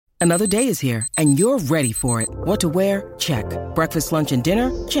Another day is here, and you're ready for it. What to wear? Check. Breakfast, lunch, and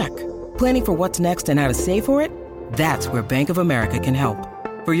dinner? Check. Planning for what's next and how to save for it? That's where Bank of America can help.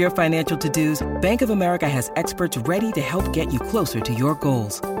 For your financial to-dos, Bank of America has experts ready to help get you closer to your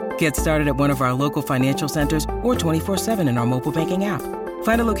goals. Get started at one of our local financial centers or 24/7 in our mobile banking app.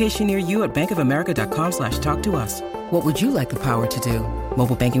 Find a location near you at bankofamerica.com/talktous. What would you like the power to do?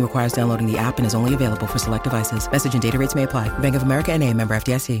 Mobile banking requires downloading the app and is only available for select devices. Message and data rates may apply. Bank of America N.A., member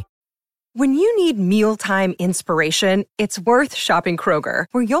FDIC. When you need mealtime inspiration, it's worth shopping Kroger,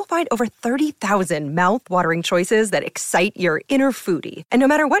 where you'll find over 30,000 mouth-watering choices that excite your inner foodie. And no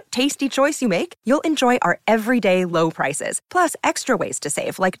matter what tasty choice you make, you'll enjoy our everyday low prices, plus extra ways to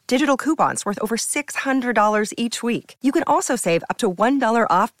save, like digital coupons worth over $600 each week. You can also save up to $1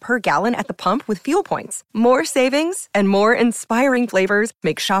 off per gallon at the pump with fuel points. More savings and more inspiring flavors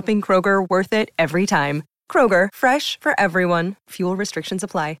make shopping Kroger worth it every time. Kroger, fresh for everyone. Fuel restrictions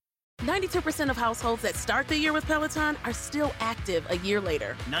apply. 92% of households that start the year with Peloton are still active a year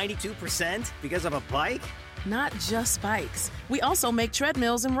later. 92% because of a bike? Not just bikes. We also make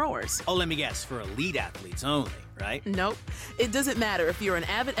treadmills and rowers. Oh, let me guess, for elite athletes only, right? Nope. It doesn't matter if you're an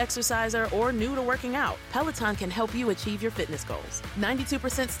avid exerciser or new to working out. Peloton can help you achieve your fitness goals.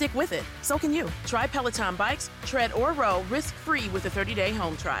 92% stick with it. So can you. Try Peloton bikes, tread, or row risk-free with a 30-day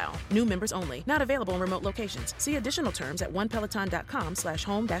home trial. New members only. Not available in remote locations. See additional terms at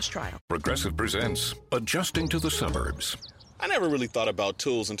onepeloton.com/home-trial. Progressive presents Adjusting to the Suburbs. I never really thought about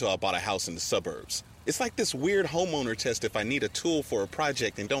tools until I bought a house in the suburbs. It's like this weird homeowner test if I need a tool for a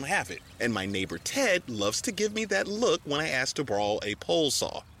project and don't have it. And my neighbor Ted loves to give me that look when I ask to borrow a pole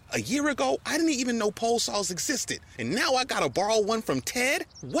saw. A year ago, I didn't even know pole saws existed. And now I gotta borrow one from Ted?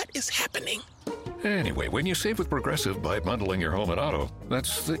 What is happening? Anyway, when you save with Progressive by bundling your home and auto,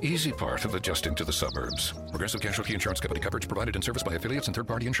 that's the easy part of adjusting to the suburbs. Progressive Casualty Insurance Company, coverage provided and serviced by affiliates and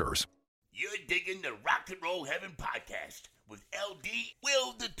third-party insurers. You're digging the Rock and Roll Heaven podcast with LD,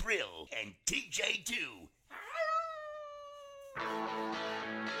 Will the Thrill, and TJ2.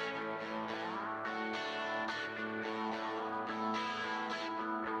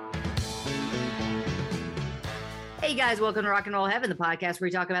 Hey guys, welcome to Rock and Roll Heaven, the podcast where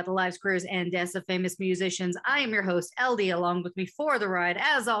we talk about the lives, careers, and deaths of famous musicians. I am your host, LD. Along with me for the ride,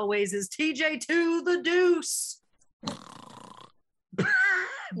 as always, is TJ2 the Deuce.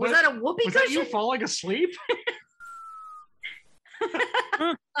 Was that a whoopee was cushion? That you falling asleep?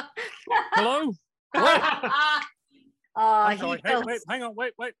 Hello? I'm sorry. Hey, wait, hang on,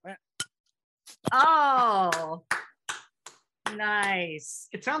 wait. Oh, nice.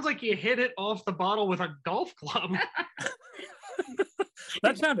 It sounds like you hit it off the bottle with a golf club.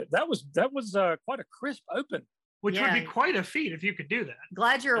 That was quite a crisp open. Which would be quite a feat if you could do that.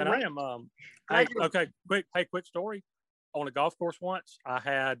 Glad you're awake. I am okay, quick story. On a golf course once, I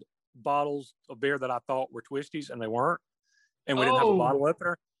had bottles of beer that I thought were Twisties and they weren't. And we didn't have a bottle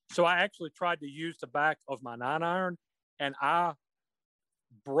opener. So I actually tried to use the back of my 9-iron and I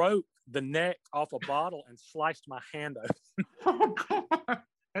broke the neck off a bottle and sliced my hand open. Oh, God.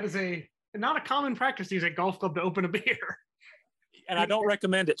 That is not a common practice to use a golf club to open a beer. And I don't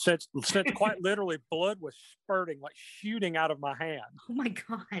recommend it since quite literally blood was spurting, like shooting out of my hand. Oh my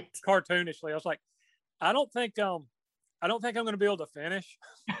God. Cartoonishly. I was like, I don't think I'm going to be able to finish.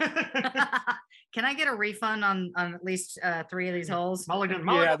 Can I get a refund on at least 3 of these holes? Mulligan.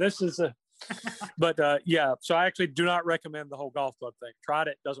 Yeah, this is so I actually do not recommend the whole golf club thing. Tried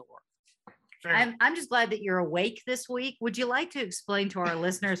it, doesn't work. I'm just glad that you're awake this week. Would you like to explain to our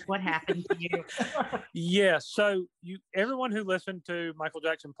listeners what happened to you? Yeah, so everyone who listened to Michael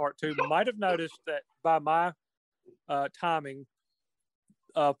Jackson Part 2 might have noticed that by my timing,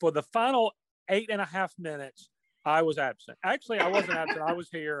 for the final 8.5 minutes, I was absent. Actually, I wasn't absent. I was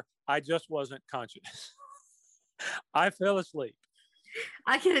here. I just wasn't conscious. I fell asleep.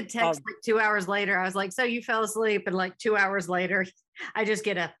 I get a text like 2 hours later. I was like, so you fell asleep. And like 2 hours later, I just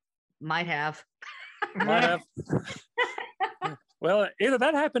get a might have. Well, either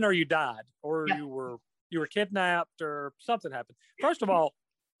that happened or you died or you were kidnapped or something happened. First of all,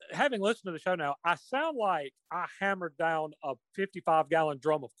 having listened to the show now, I sound like I hammered down a 55-gallon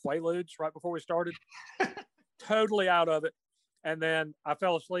drum of Quaaludes right before we started. Totally out of it. And then I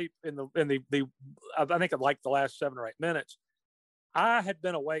fell asleep in the I think like the last 7 or 8 minutes. I had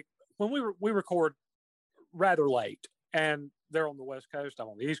been awake when we record rather late, and they're on the West Coast. I'm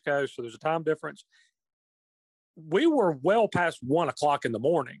on the East Coast, so there's a time difference. We were well past 1 o'clock in the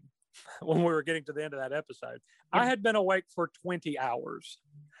morning when we were getting to the end of that episode. I had been awake for 20 hours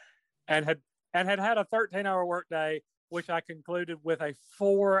and had a 13-hour workday, which I concluded with a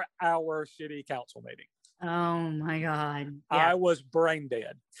 4-hour city council meeting. Oh my God. Yeah. I was brain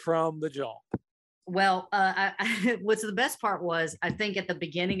dead from the jump. Well, what's the best part was, I think at the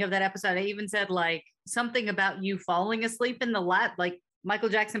beginning of that episode, I even said like something about you falling asleep in the lap, like Michael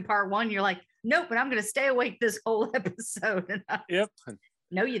Jackson Part 1. You're like, nope, but I'm going to stay awake this whole episode. Yep.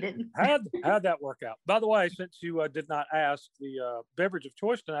 No, you didn't. How'd that work out? By the way, since you did not ask, the beverage of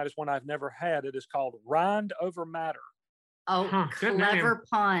choice tonight is one I've never had. It is called Rind Over Matter. Oh, clever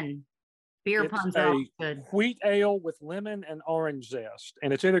pun. Beer puns are always good. Wheat ale with lemon and orange zest,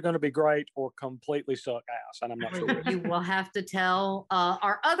 and it's either going to be great or completely suck ass, and I'm not sure. You will have to tell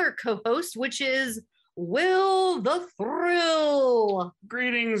our other co-host, which is Will the Thrill.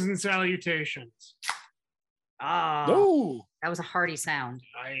 Greetings and salutations. Ooh, that was a hearty sound.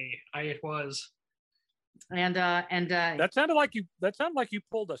 It was. And that sounded like you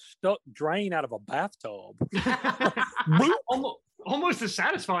pulled a stuck drain out of a bathtub. Almost as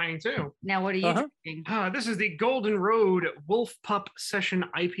satisfying too. Now, what are you drinking? This is the Golden Road Wolf Pup Session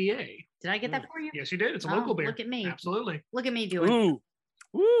IPA. Did I get that for you? Yes, you did. It's a local beer. Look at me. Absolutely. Look at me doing.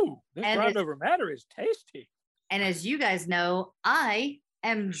 Ooh! This Rind Over Matter is tasty. And as you guys know, I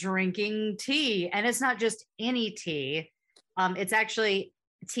am drinking tea, and it's not just any tea. It's actually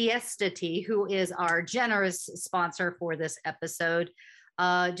Tiesta Tea, who is our generous sponsor for this episode.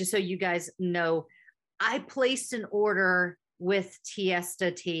 Just so you guys know, I placed an order with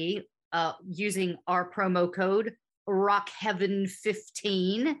Tiesta Tea using our promo code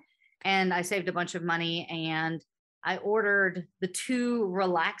RockHeaven15, and I saved a bunch of money, and I ordered the 2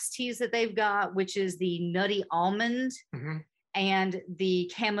 relaxed teas that they've got, which is the Nutty Almond and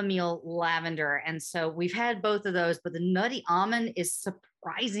the Chamomile Lavender. And so we've had both of those, but the Nutty Almond is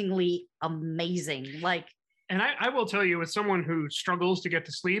surprisingly amazing. And I will tell you, as someone who struggles to get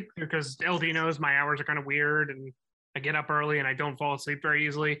to sleep, because LD knows my hours are kind of weird and I get up early and I don't fall asleep very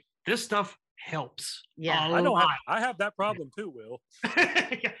easily, this stuff helps. Yeah, I have that problem too, Will.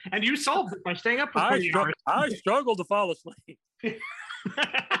 Yeah, and you solved it by staying up for I struggle to fall asleep.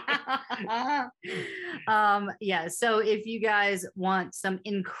 Yeah, so if you guys want some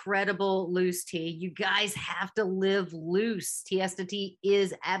incredible loose tea, you guys have to live loose. Tiesta Tea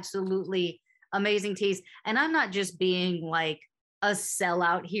is absolutely amazing teas, and I'm not just being like a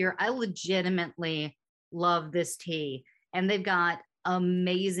sellout here. I legitimately love this tea, and they've got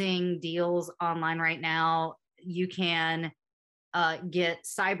amazing deals online right now. You can get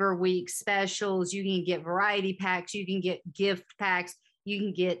Cyber Week specials, you can get variety packs, you can get gift packs, you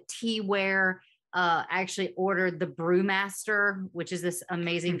can get teaware. Actually ordered the Brewmaster, which is this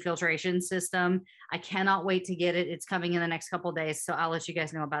amazing filtration system. I cannot wait to get it. It's coming in the next couple of days, so I'll let you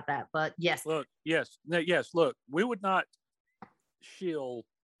guys know about that. But yes, look, we would not shill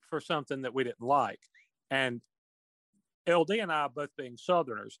for something that we didn't like. And LD and I, both being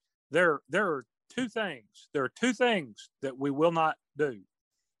Southerners, there are two things. There are 2 things that we will not do.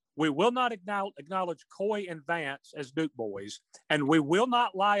 We will not acknowledge Coy and Vance as Duke boys, and we will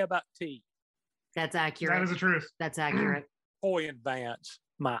not lie about tea. That's accurate. That is the truth. That's accurate. Coy and Vance,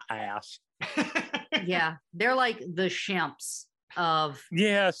 my ass. Yeah, they're like the shimps of.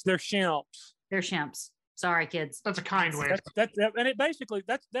 Yes, they're shimps. They're shimps. Sorry, kids. That's a kind way. And it basically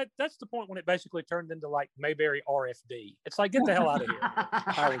that's the point when it basically turned into like Mayberry RFD. It's like, get the hell out of here,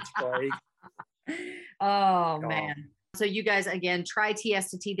 Howard Sprague. Oh man. So you guys, again, try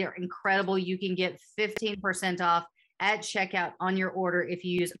Tiesta Tea. They're incredible. You can get 15% off at checkout on your order if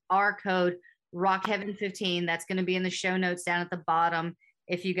you use our code RockHeaven15. That's going to be in the show notes down at the bottom.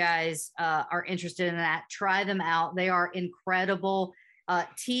 If you guys are interested in that, try them out. They are incredible.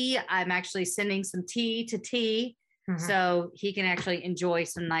 Tea, I'm actually sending some tea to T, so he can actually enjoy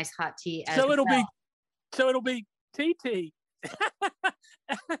some nice hot tea. So it'll be TT.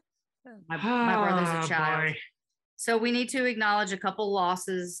 My brother's a child. Boy. So we need to acknowledge a couple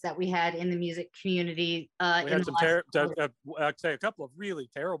losses that we had in the music community. We had some I'd say a couple of really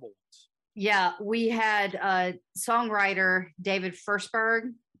terrible ones. Yeah, we had songwriter David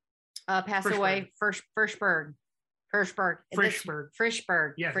Frishberg pass away. Frishberg. Yeah,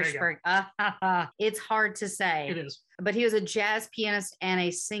 Frishberg. It's hard to say. It is. But he was a jazz pianist and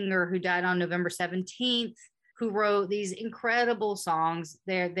a singer who died on November 17th, who wrote these incredible songs.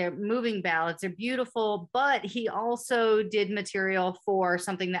 They're moving ballads. They're beautiful, but he also did material for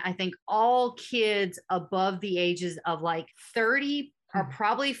something that I think all kids above the ages of like 30 are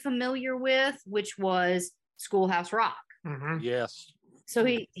probably familiar with, which was Schoolhouse Rock. Yes. So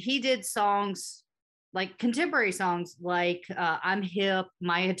he did songs, like contemporary songs, like I'm Hip,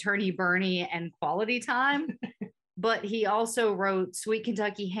 My Attorney Bernie, and Quality Time. But he also wrote Sweet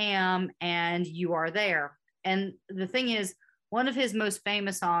Kentucky Ham and You Are There. And the thing is, one of his most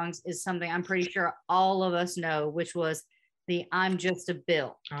famous songs is something I'm pretty sure all of us know, which was the I'm Just a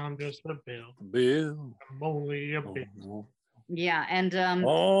Bill. I'm just a bill. Bill. I'm only a bill. Yeah, and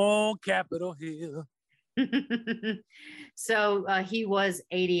on Capitol Hill. So he was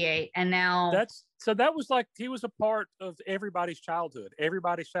 88, and now that was like he was a part of everybody's childhood.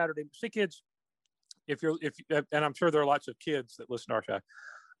 Everybody's Saturday. See, kids, if and I'm sure there are lots of kids that listen to our show.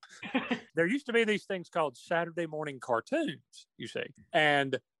 There used to be these things called Saturday morning cartoons, you see,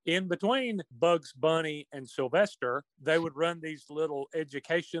 and in between Bugs Bunny and Sylvester, they would run these little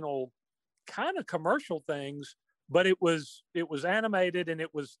educational kind of commercial things, but it was animated and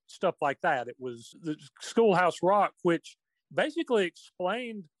it was stuff like that. It was the Schoolhouse Rock, which basically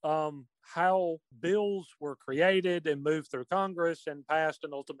explained how bills were created and moved through Congress and passed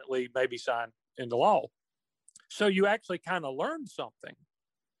and ultimately maybe signed into law. So you actually kind of learned something.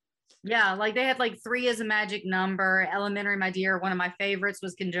 Yeah, like they had like 3 is a magic number, Elementary, My Dear. One of my favorites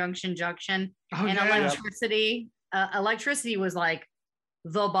was Conjunction Junction, and Electricity. Electricity was like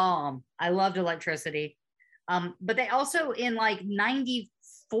the bomb. I loved Electricity. But they also in like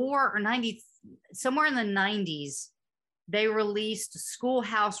 94 or 90, somewhere in the 90s, they released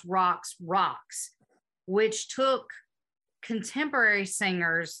Schoolhouse Rocks, which took contemporary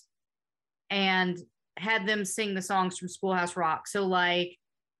singers and had them sing the songs from Schoolhouse Rock. So like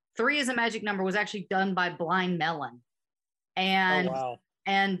 3 is a Magic Number was actually done by Blind Melon. And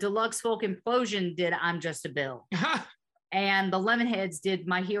and Deluxe Folk Implosion did I'm Just a Bill. And the Lemonheads did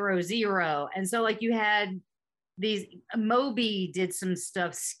My Hero Zero. And so like you had these, Moby did some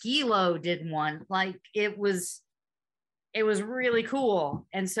stuff, Skee-Lo did one. Like it was really cool.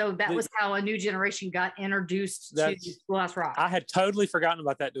 And so that was how a new generation got introduced to Schoolhouse Rock. I had totally forgotten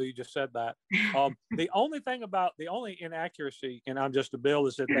about that till you just said that. The only inaccuracy in I'm Just a Bill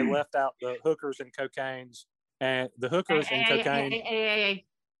is that they left out the hookers and cocaine's and the hookers and cocaine.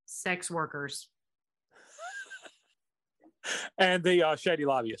 Sex workers. And the shady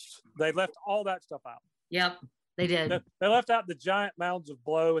lobbyists. They left all that stuff out. Yep, they did. They left out the giant mounds of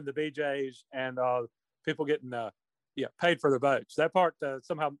blow and the BJs and people getting paid for their votes. That part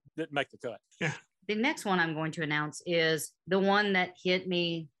somehow didn't make the cut. Yeah. The next one I'm going to announce is the one that hit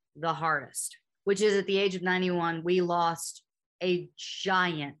me the hardest, which is at the age of 91, we lost a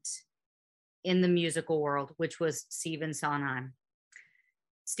giant in the musical world, which was Stephen Sondheim.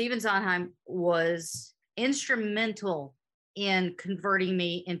 Stephen Sondheim was instrumental in converting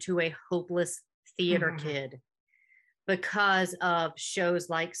me into a hopeless theater kid because of shows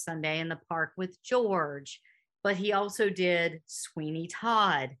like Sunday in the Park with George. But he also did Sweeney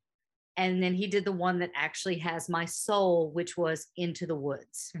Todd. And then he did the one that actually has my soul, which was Into the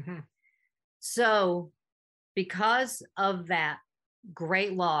Woods. So because of that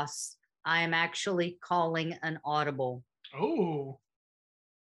great loss, I am actually calling an audible. Oh.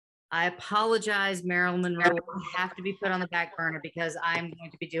 I apologize, Marilyn Monroe. will have to be put on the back burner because I'm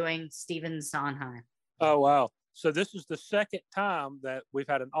going to be doing Stephen Sondheim. Oh, wow. So this is the second time that we've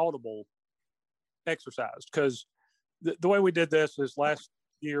had an audible exercised, because the way we did this is last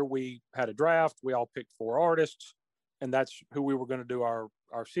year we had a draft. We all picked 4 artists, and that's who we were going to do our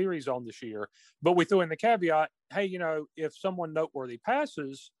series on this year. But we threw in the caveat, hey, if someone noteworthy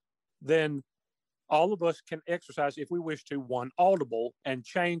passes, then all of us can exercise, if we wish to, one audible and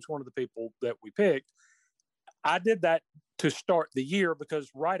change one of the people that we picked. I did that to start the year because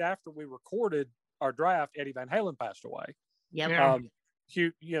right after we recorded our draft, Eddie Van Halen passed away. Yep.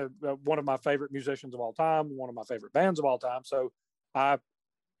 One of my favorite musicians of all time, one of my favorite bands of all time. So I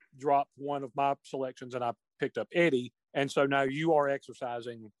dropped one of my selections and I picked up Eddie. And so now you are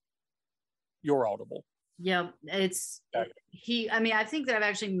exercising your audible. Yeah, I think that I've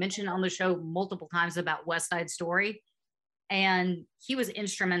actually mentioned on the show multiple times about West Side Story, and he was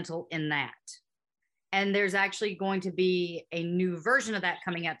instrumental in that. And there's actually going to be a new version of that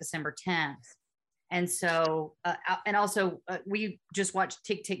coming out December 10th. And so, we just watched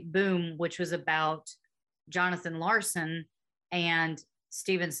Tick, Tick, Boom, which was about Jonathan Larson, and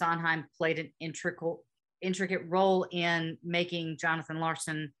Stephen Sondheim played an intricate role in making Jonathan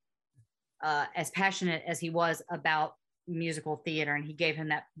Larson as passionate as he was about musical theater, and he gave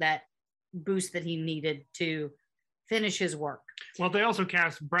him that boost that he needed to finish his work. Well, they also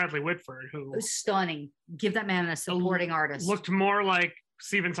cast Bradley Whitford, who was stunning. Give that man a supporting artist. Looked more like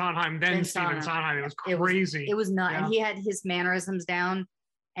Stephen Sondheim than Stephen Sondheim. It was crazy. It was not, and he had his mannerisms down,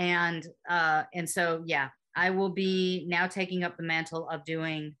 and so I will be now taking up the mantle of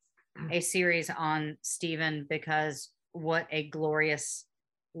doing a series on Stephen, because what a glorious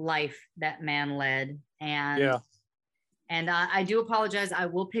life that man led. And And I do apologize. I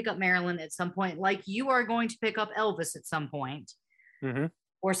will pick up Marilyn at some point, like you are going to pick up Elvis at some point,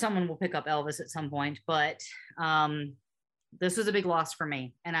 or someone will pick up Elvis at some point. But this was a big loss for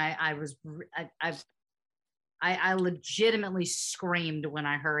me, and I legitimately screamed when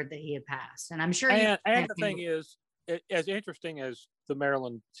I heard that he had passed. And I'm sure. And the thing is, as interesting as the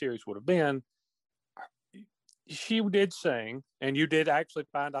Marilyn series would have been, she did sing, and you did actually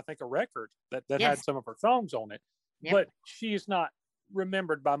find, I think, a record that had some of her songs on it. Yep. But she is not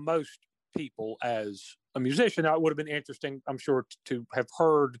remembered by most people as a musician. Now, it would have been interesting, I'm sure, to have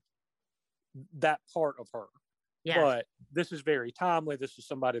heard that part of her. Yeah. But this is very timely. This is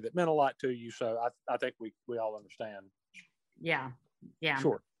somebody that meant a lot to you. So I think we all understand. Yeah. Yeah.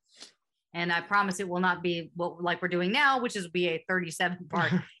 Sure. And I promise it will not be like we're doing now, which is be a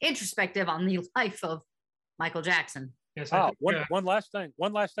 37-part introspective on the life of Michael Jackson. Yes. One last thing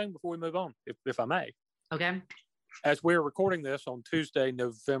before we move on, if I may. Okay. As we're recording this on Tuesday,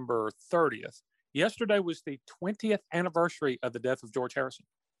 November 30th, yesterday was the 20th anniversary of the death of George Harrison.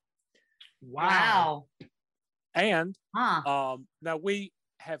 Wow. And now we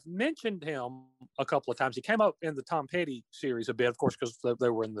have mentioned him a couple of times. He came up in the Tom Petty series a bit, of course, because they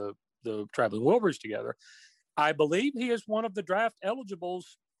were in the Traveling Wilburys together. I believe he is one of the draft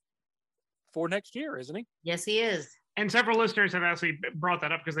eligibles for next year, isn't he? Yes, he is. And several listeners have actually brought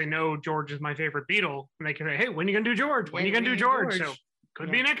that up because they know George is my favorite Beatle. And they can say, hey, when are you going to do George? When are you going to do George? So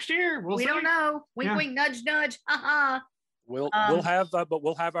could be next year. We don't know. Wink, wink, nudge, nudge. We'll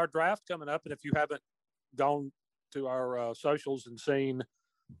have our draft coming up. And if you haven't gone to our socials and seen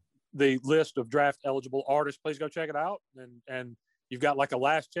the list of draft eligible artists, please go check it out. And you've got like a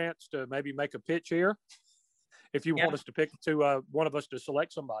last chance to maybe make a pitch here if you want us to pick one of us to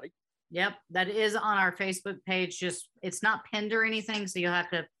select somebody. Yep, that is on our Facebook page. Just it's not pinned or anything, so you'll have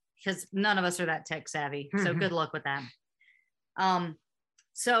to, because none of us are that tech savvy. So good luck with that.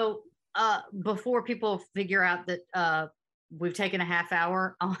 So before people figure out that we've taken a half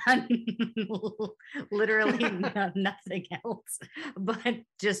hour on literally nothing else, but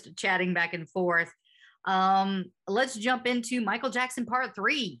just chatting back and forth, let's jump into Michael Jackson Part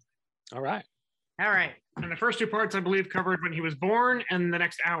 3. All right. And the first two parts, I believe, covered when he was born and the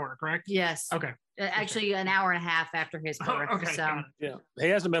next hour, correct? Yes. Okay. Actually, an hour and a half after his birth. Okay. So yeah, he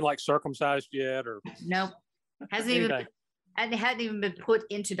hasn't been like circumcised yet, or nope, hadn't even been put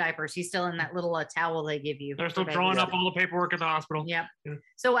into diapers. He's still in that little towel they give you. They're still drawing up all the paperwork at the hospital. Yep. Yeah.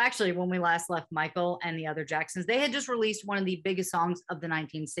 So actually, when we last left Michael and the other Jacksons, they had just released one of the biggest songs of the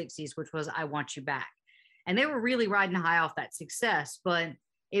 1960s, which was "I Want You Back," and they were really riding high off that success, but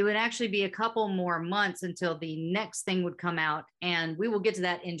it would actually be a couple more months until the next thing would come out. And we will get to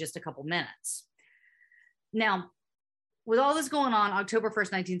that in just a couple minutes. Now, with all this going on, October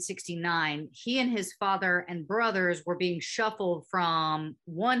 1st, 1969, he and his father and brothers were being shuffled from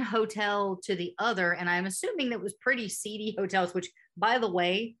one hotel to the other. And I'm assuming that was pretty seedy hotels, which, by the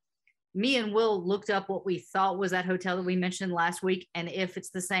way, me and Will looked up what we thought was that hotel that we mentioned last week. And if it's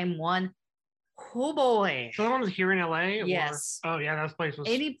the same one, oh boy. So that one was here in LA? Yes. Oh yeah, that place was.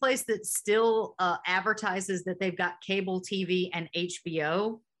 Any place that still advertises that they've got cable TV and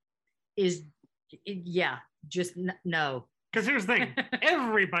HBO is, just no. Because here's the thing,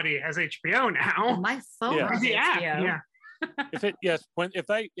 everybody has HBO now. My phone has the app. HBO. Yeah.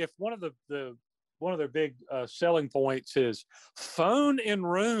 If one of their big selling points is phone in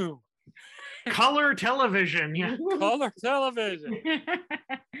room. Color television. Yeah. Color television.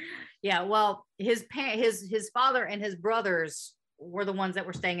 Yeah, well, his father and his brothers were the ones that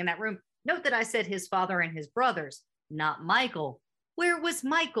were staying in that room. Note that I said his father and his brothers, not Michael. Where was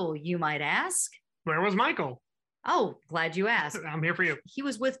Michael, you might ask? Where was Michael? Oh, glad you asked. I'm here for you. He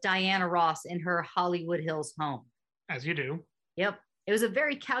was with Diana Ross in her Hollywood Hills home. As you do. Yep. It was a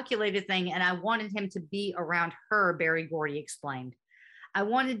very calculated thing, and I wanted him to be around her, Berry Gordy explained. I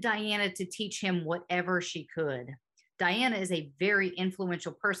wanted Diana to teach him whatever she could. Diana is a very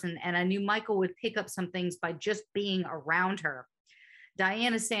influential person, and I knew Michael would pick up some things by just being around her.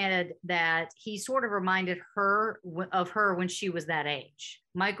 Diana said that he sort of reminded her of her when she was that age.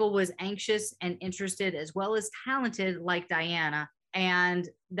 Michael was anxious and interested as well as talented like Diana, and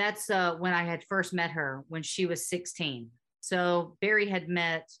that's when I had first met her when she was 16. So Barry had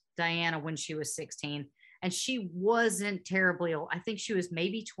met Diana when she was 16. And she wasn't terribly old. I think she was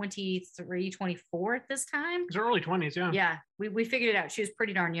maybe 23, 24 at this time. It's early 20s, yeah. Yeah, we figured it out. She was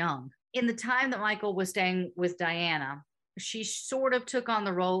pretty darn young. In the time that Michael was staying with Diana, she sort of took on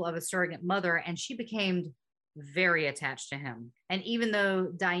the role of a surrogate mother, and she became very attached to him. And even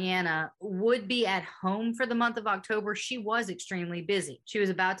though Diana would be at home for the month of October, she was extremely busy. She was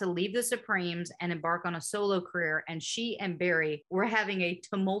about to leave the Supremes and embark on a solo career, and she and Barry were having a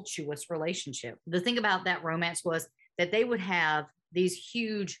tumultuous relationship. The thing about that romance was that they would have these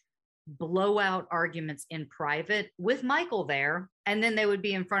huge blowout arguments in private with Michael there, and then they would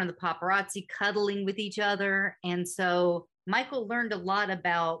be in front of the paparazzi cuddling with each other. And so Michael learned a lot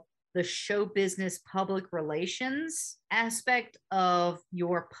about the show business public relations aspect of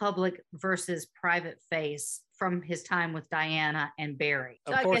your public versus private face from his time with Diana and Barry.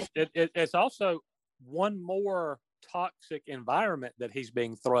 So of course, it's also one more toxic environment that he's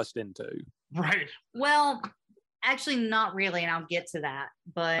being thrust into. Right. Well, actually not really, and I'll get to that,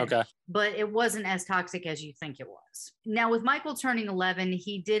 but it wasn't as toxic as you think it was. Now, with Michael turning 11,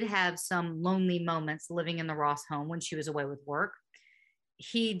 he did have some lonely moments living in the Ross home when she was away with work.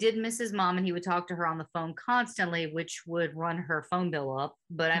 He did miss his mom, and he would talk to her on the phone constantly, which would run her phone bill up.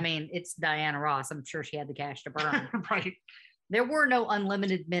 But I mean, it's Diana Ross. I'm sure she had the cash to burn. Right. There were no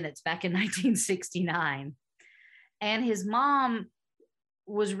unlimited minutes back in 1969. And his mom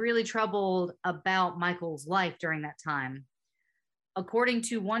was really troubled about Michael's life during that time. According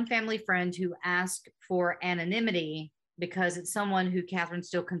to one family friend who asked for anonymity because it's someone who Catherine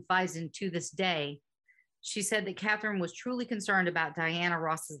still confides in to this day, she said that Catherine was truly concerned about Diana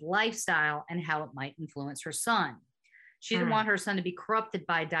Ross's lifestyle and how it might influence her son. She didn't want her son to be corrupted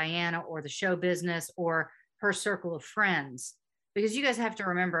by Diana or the show business or her circle of friends. Because you guys have to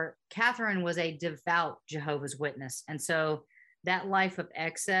remember, Catherine was a devout Jehovah's Witness. And so that life of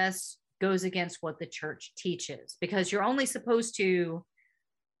excess goes against what the church teaches, because you're only supposed to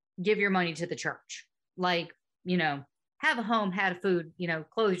give your money to the church. Like, you know, have a home, have food, you know,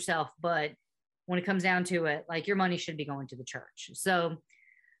 clothe yourself. But when it comes down to it, like, your money should be going to the church. So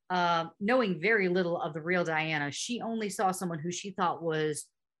knowing very little of the real Diana, she only saw someone who she thought was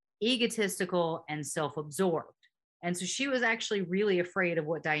egotistical and self-absorbed. And so she was actually really afraid of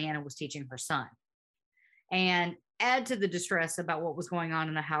what Diana was teaching her son. And add to the distress about what was going on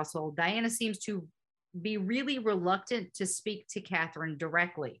in the household, Diana seems to be really reluctant to speak to Catherine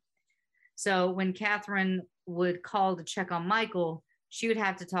directly. So when Catherine would call to check on Michael, she would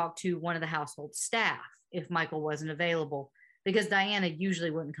have to talk to one of the household staff if Michael wasn't available, because Diana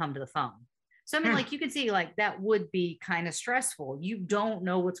usually wouldn't come to the phone. So, I mean, like, you can see, like, that would be kind of stressful. You don't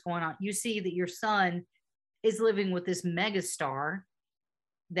know what's going on. You see that your son is living with this megastar,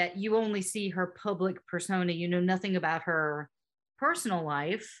 that you only see her public persona. You know nothing about her personal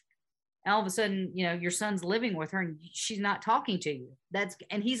life. And all of a sudden, you know, your son's living with her and she's not talking to you.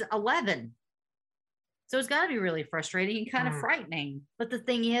 And he's 11. So it's got to be really frustrating and kind of frightening. But the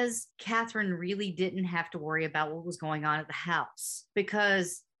thing is, Catherine really didn't have to worry about what was going on at the house,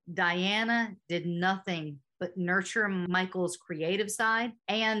 because Diana did nothing but nurture Michael's creative side.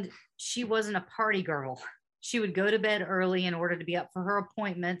 And she wasn't a party girl. She would go to bed early in order to be up for her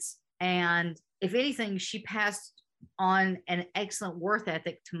appointments. And if anything, she passed on an excellent work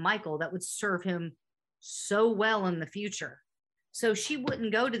ethic to Michael that would serve him so well in the future. So she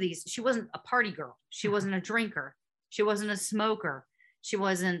wouldn't go to these. She wasn't a party girl. She wasn't a drinker. She wasn't a smoker. She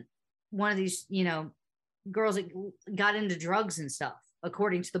wasn't one of these, you know, girls that got into drugs and stuff,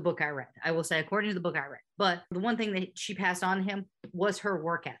 according to the book I read. I will say, according to the book I read. But the one thing that she passed on to him was her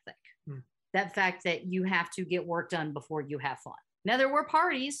work ethic. That fact that you have to get work done before you have fun. Now, there were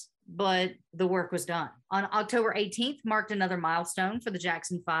parties, but the work was done. On October 18th marked another milestone for the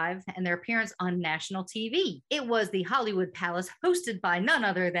Jackson 5 and their appearance on national TV. It was the Hollywood Palace, hosted by none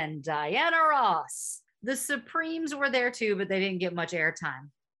other than Diana Ross. The Supremes were there too, but they didn't get much airtime.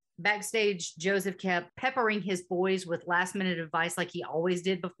 Backstage, Joseph kept peppering his boys with last-minute advice like he always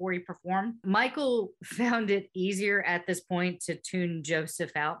did before he performed. Michael found it easier at this point to tune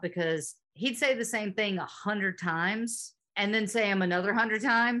Joseph out, because he'd say the same thing 100 times and then say him another 100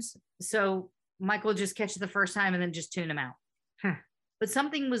 times. So Michael just catch it the first time and then just tune him out. But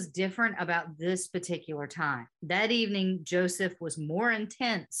something was different about this particular time. That evening, Joseph was more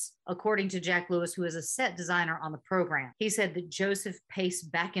intense, according to Jack Lewis, who is a set designer on the program. He said that Joseph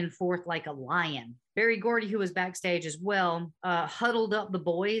paced back and forth like a lion. Barry Gordy, who was backstage as well, huddled up the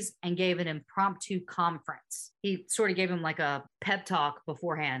boys and gave an impromptu conference. He sort of gave him like a pep talk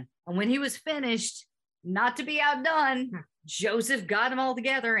beforehand. And when he was finished, not to be outdone, Joseph got them all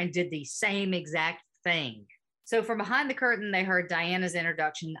together and did the same exact thing. So from behind the curtain, they heard Diana's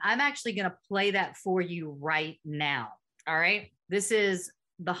introduction. I'm actually going to play that for you right now. All right. This is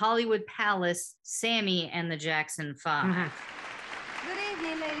the Hollywood Palace, Sammy and the Jackson 5. Good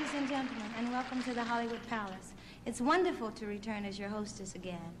evening, ladies and gentlemen, and welcome to the Hollywood Palace. It's wonderful to return as your hostess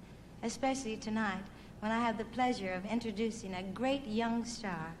again, especially tonight when I have the pleasure of introducing a great young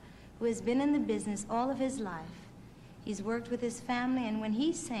star who has been in the business all of his life. He's worked with his family, and when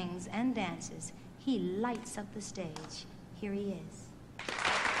he sings and dances, he lights up the stage. Here he is.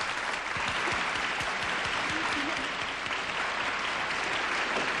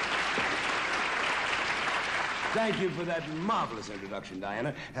 Thank you for that marvelous introduction,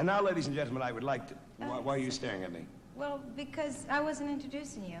 Diana. And now, ladies and gentlemen, I would like to... Why are you staring at me? Well, because I wasn't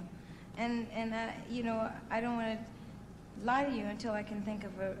introducing you. And you know, I don't want to lie to you until I can think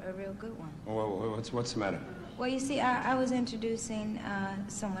of a real good one. Well, what's the matter? Well, you see, I was introducing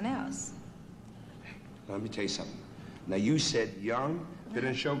someone else. Let me tell you something. Now, you said young, been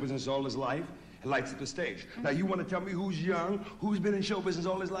in show business all his life, and lights up the stage. Now, you want to tell me who's young, who's been in show business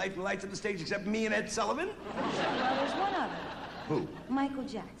all his life, and lights up the stage except me and Ed Sullivan? Well, there's one other. Who? Michael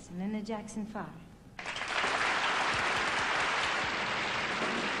Jackson in the Jackson 5.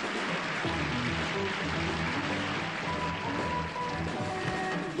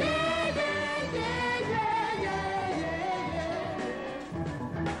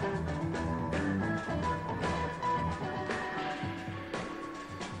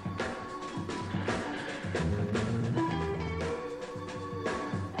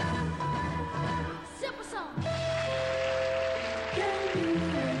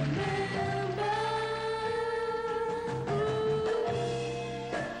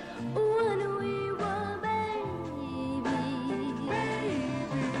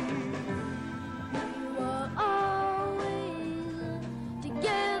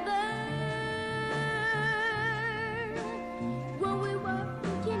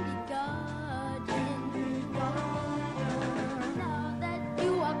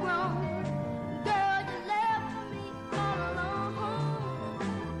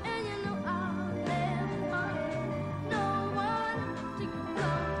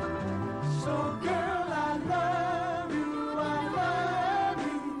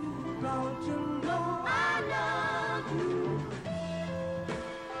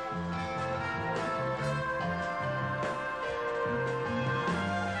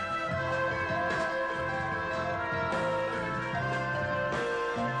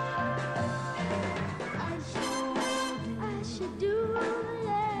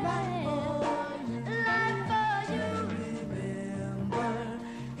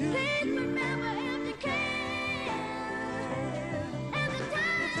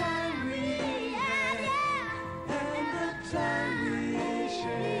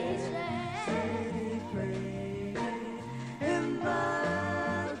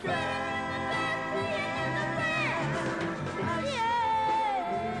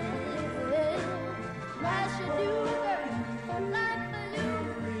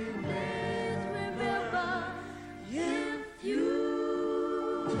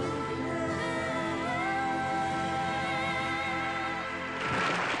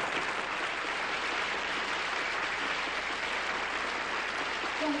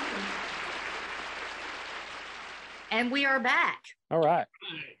 And we are back. All right.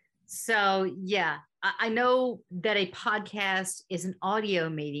 So, yeah, I know that a podcast is an audio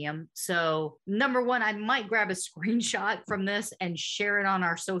medium. So, number one, I might grab a screenshot from this and share it on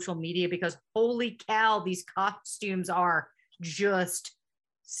our social media because holy cow, these costumes are just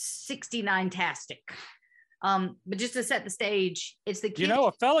 69-tastic. But just to set the stage, it's the kid. You know,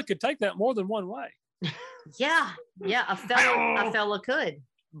 a fella could take that more than one way. Yeah, a fella could,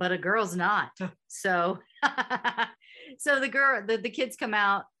 but a girl's not. So, so the kids come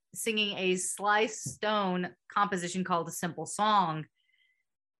out singing a Sly Stone composition called A Simple Song,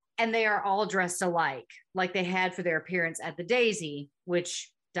 and they are all dressed alike, like they had for their appearance at the Daisy,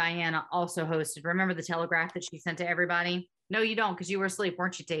 which Diana also hosted. Remember the telegraph that she sent to everybody? No, you don't, because you were asleep,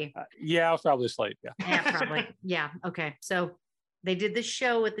 weren't you, T? Yeah, I was probably asleep. Yeah, probably. Yeah. Okay. So they did the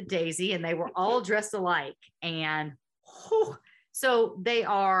show at the Daisy, and they were all dressed alike, and so they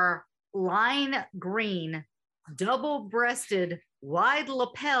are lime green, double-breasted, wide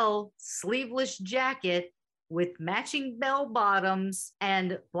lapel, sleeveless jacket with matching bell bottoms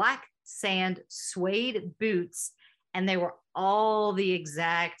and black sand suede boots. And they were all the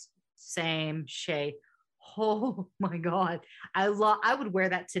exact same shade. Oh my God. I would wear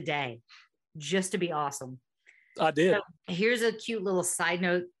that today just to be awesome. I did. So here's a cute little side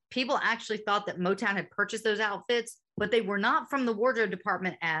note. People actually thought that Motown had purchased those outfits, but they were not from the wardrobe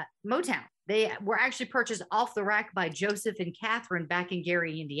department at Motown. They were actually purchased off the rack by Joseph and Catherine back in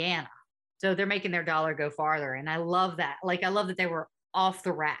Gary, Indiana. So they're making their dollar go farther. And I love that. Like, I love that they were off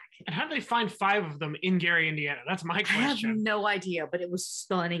the rack. And how did they find 5 of them in Gary, Indiana? That's my question. I have no idea, but it was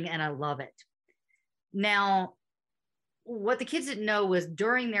stunning and I love it. Now, what the kids didn't know was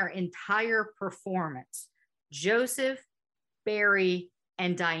during their entire performance, Joseph, Barry,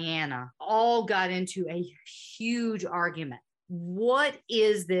 and Diana all got into a huge argument. What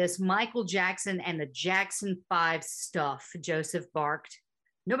is this Michael Jackson and the Jackson 5 stuff? Joseph barked.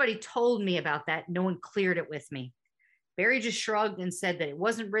 Nobody told me about that. No one cleared it with me. Barry just shrugged and said that it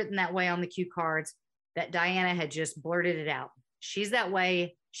wasn't written that way on the cue cards, that Diana had just blurted it out. She's that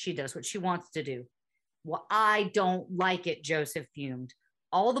way. She does what she wants to do. Well, I don't like it, Joseph fumed.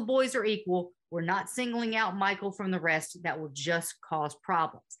 All the boys are equal. We're not singling out Michael from the rest. That will just cause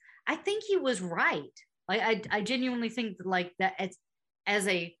problems. I think he was right. Like, I genuinely think that, like, that it's, as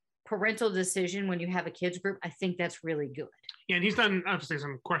a parental decision when you have a kids group, I think that's really good. Yeah, and he's done obviously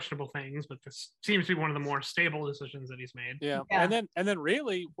some questionable things, but this seems to be one of the more stable decisions that he's made. Yeah. And then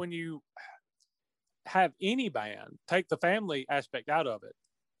really, when you have any band, take the family aspect out of it,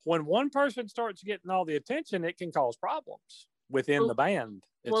 when one person starts getting all the attention, it can cause problems within the band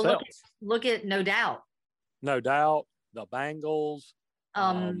itself. Well, look at No Doubt. No Doubt, the Bangles.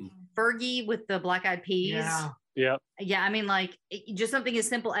 Fergie with the Black Eyed Peas. Yeah. I mean, like, just something as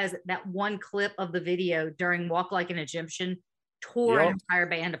simple as that one clip of the video during Walk Like an Egyptian tore an entire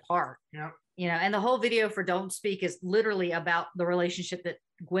band apart. You know, and the whole video for Don't Speak is literally about the relationship that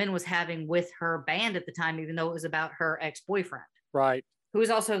Gwen was having with her band at the time, even though it was about her ex-boyfriend. Right. Who is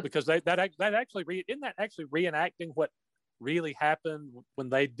also, because that actually isn't that actually reenacting what really happened when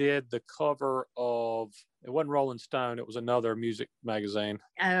they did the cover of, it wasn't Rolling Stone, it was another music magazine.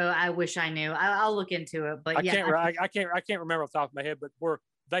 Oh, I wish I knew. I'll look into it, but I can't remember off the top of my head, but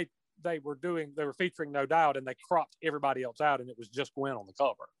they were featuring No Doubt, and they cropped everybody else out, and it was just Gwen on the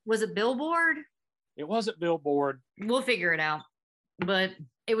cover. Was it Billboard? It wasn't Billboard. We'll figure it out. But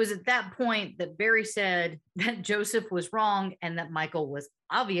it was at that point that Barry said that Joseph was wrong and that Michael was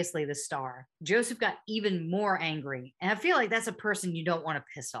obviously the star. Joseph got even more angry. And I feel like that's a person you don't want to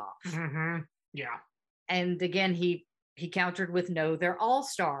piss off. Mm-hmm. Yeah. And again, he countered with, no, they're all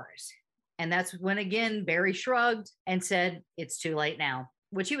stars. And that's when, again, Barry shrugged and said, it's too late now,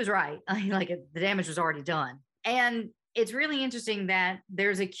 which he was right. Like, the damage was already done. And it's really interesting that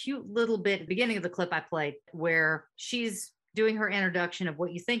there's a cute little bit at the beginning of the clip I played where she's doing her introduction of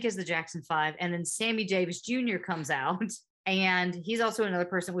what you think is the Jackson 5. And then Sammy Davis Jr. comes out. And he's also another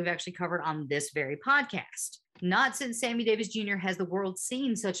person we've actually covered on this very podcast. Not since Sammy Davis Jr. has the world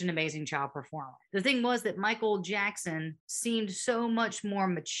seen such an amazing child performer. The thing was that Michael Jackson seemed so much more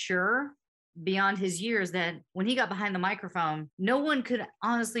mature beyond his years that when he got behind the microphone, no one could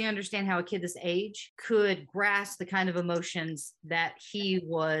honestly understand how a kid this age could grasp the kind of emotions that he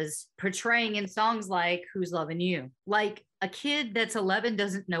was portraying in songs like Who's Loving You. Like, a kid that's 11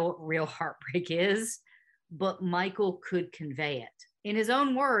 doesn't know what real heartbreak is, but Michael could convey it. In his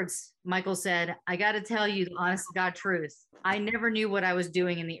own words, Michael said, I got to tell you the honest to God truth. I never knew what I was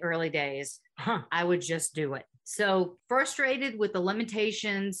doing in the early days. I would just do it. So frustrated with the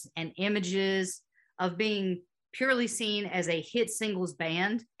limitations and images of being purely seen as a hit singles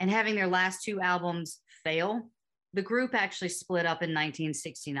band and having their last two albums fail, the group actually split up in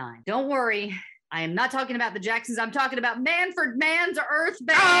 1969. Don't worry, I am not talking about the Jacksons. I'm talking about Manfred Mann's Earth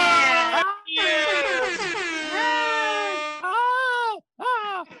Band.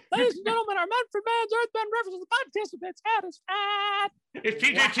 Ladies and gentlemen, our Manfred Mann's Earth Band reference to the podcast of its hat is fat. If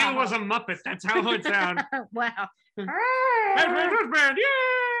TJ2 was a Muppet, that's how it would sound. Wow. Manfred Earth Band, yay!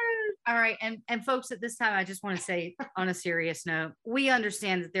 All right, and folks, at this time, I just want to say, on a serious note, we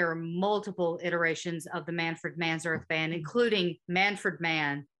understand that there are multiple iterations of the Manfred Mann's Earth Band, including Manfred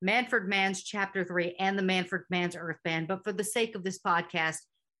Mann, Manfred Mann's Chapter 3, and the Manfred Mann's Earth Band. But for the sake of this podcast,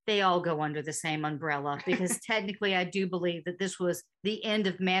 they all go under the same umbrella, because technically I do believe that this was the end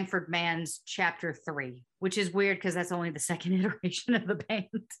of Manfred Mann's Chapter 3, which is weird because that's only the second iteration of the band.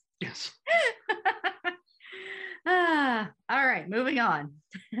 Yes. All right, moving on.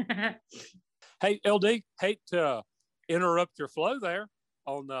 Hey, LD, hate to interrupt your flow there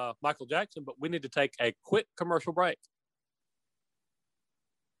on Michael Jackson, but we need to take a quick commercial break.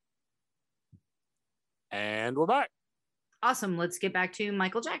 And we're back. Awesome. Let's get back to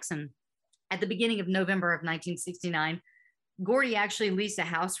Michael Jackson. At the beginning of November of 1969, Gordy actually leased a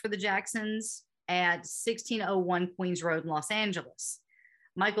house for the Jacksons at 1601 Queens Road in Los Angeles.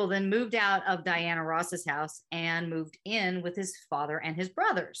 Michael then moved out of Diana Ross's house and moved in with his father and his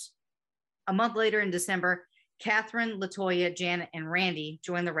brothers. A month later in December, Catherine, LaToya, Janet, and Randy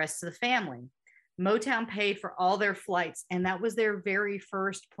joined the rest of the family. Motown paid for all their flights, and that was their very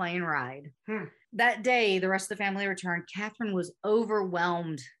first plane ride. That day, the rest of the family returned. Catherine was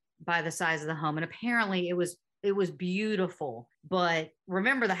overwhelmed by the size of the home, and apparently it was It was beautiful. But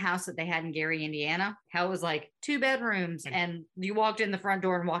remember the house that they had in Gary, Indiana? How it was like 2 bedrooms and you walked in the front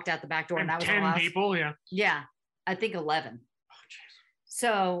door and walked out the back door and that was 10 the house. people, yeah. Yeah, I think 11. Oh, jeez.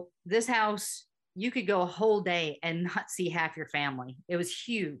 So this house, you could go a whole day and not see half your family. It was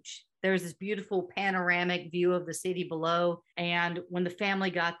huge. There was this beautiful panoramic view of the city below. And when the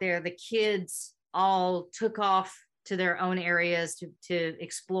family got there, the kids all took off to their own areas to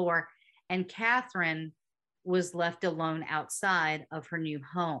explore. And Catherine was left alone outside of her new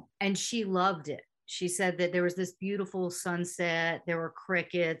home. And she loved it. She said that there was this beautiful sunset. There were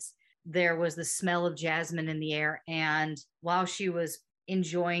crickets. There was the smell of jasmine in the air. And while she was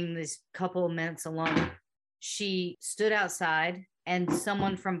enjoying this couple of minutes alone, she stood outside and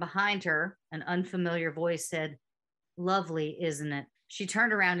someone from behind her, an unfamiliar voice said, "Lovely, isn't it?" She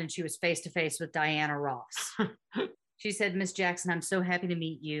turned around and she was face to face with Diana Ross. She said, "Miss Jackson, I'm so happy to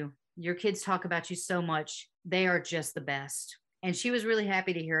meet you. Your kids talk about you so much. They are just the best." And she was really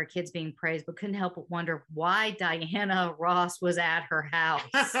happy to hear her kids being praised, but couldn't help but wonder why Diana Ross was at her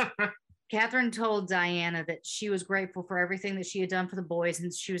house. Catherine told Diana that she was grateful for everything that she had done for the boys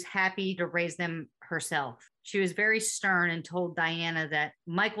and she was happy to raise them herself. She was very stern and told Diana that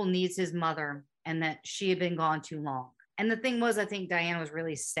Michael needs his mother and that she had been gone too long. And the thing was, I think Diana was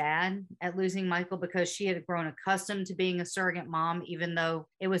really sad at losing Michael because she had grown accustomed to being a surrogate mom, even though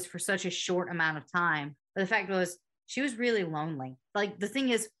it was for such a short amount of time. But the fact was, she was really lonely. Like, the thing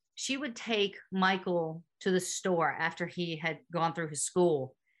is, she would take Michael to the store after he had gone through his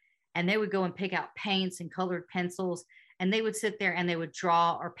school, and they would go and pick out paints and colored pencils, and they would sit there and they would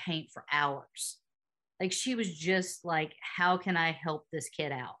draw or paint for hours. Like, she was just like, how can I help this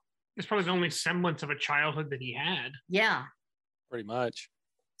kid out? It's probably the only semblance of a childhood that he had. Yeah. Pretty much.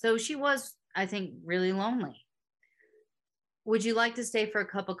 So she was, I think, really lonely. "Would you like to stay for a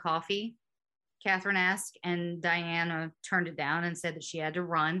cup of coffee?" Catherine asked, and Diana turned it down and said that she had to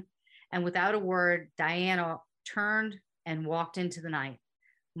run. And without a word, Diana turned and walked into the night.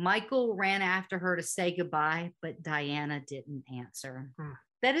 Michael ran after her to say goodbye, but Diana didn't answer.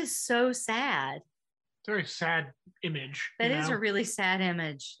 That is so sad. It's a very sad image. That is a really sad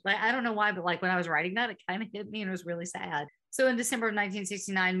image. Like, I don't know why, but like when I was writing that, it kind of hit me and it was really sad. So in December of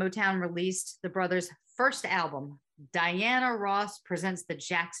 1969, Motown released the brothers' first album, Diana Ross Presents the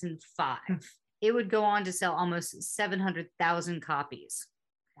Jackson 5. It would go on to sell almost 700,000 copies,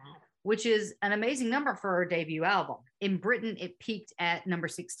 which is an amazing number for her debut album. In Britain, it peaked at number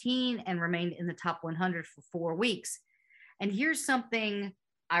 16 and remained in the top 100 for 4 weeks. And here's something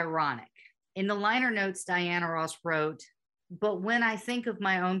ironic. In the liner notes, Diana Ross wrote, "But when I think of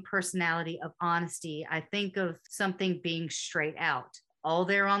my own personality of honesty, I think of something being straight out, all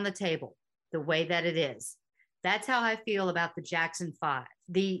there on the table, the way that it is. That's how I feel about the Jackson 5.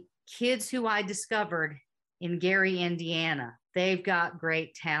 The kids who I discovered in Gary, Indiana, they've got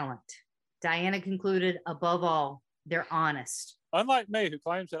great talent." Diana concluded, above all, they're honest. Unlike me, who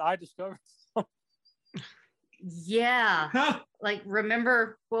claims that I discovered them. Yeah. Like,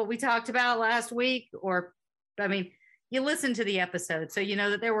 remember what we talked about last week? Or, I mean, you listened to the episode, so you know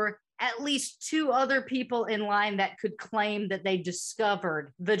that there were at least 2 other people in line that could claim that they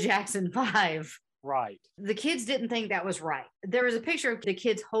discovered the Jackson 5. Right. The kids didn't think that was right. There was a picture of the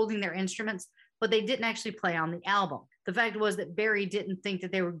kids holding their instruments, but they didn't actually play on the album. The fact was that Barry didn't think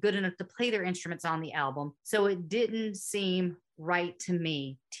that they were good enough to play their instruments on the album, so it didn't seem right to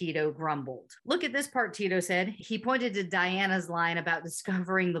me, Tito grumbled. "Look at this part," Tito said. He pointed to Diana's line about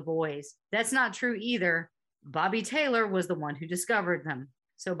discovering the boys. "That's not true either. Bobby Taylor was the one who discovered them."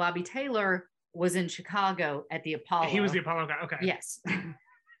 So Bobby Taylor was in Chicago at the Apollo. He was the Apollo guy. Okay. Yes.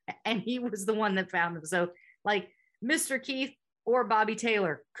 And he was the one that found them. So, like, Mr. Keith or Bobby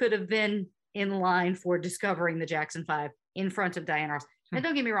Taylor could have been in line for discovering the Jackson 5 in front of Diana Ross. Now,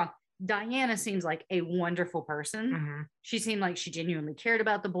 don't get me wrong. Diana seems like a wonderful person. Mm-hmm. She seemed like she genuinely cared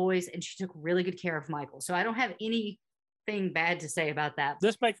about the boys and she took really good care of Michael. So I don't have anything bad to say about that.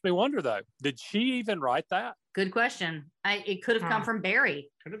 This makes me wonder, though, did she even write that? Good question. It could have come from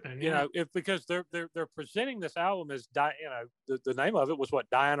Barry. Could have been, yeah. You know, because they're presenting this album as, the name of it was what,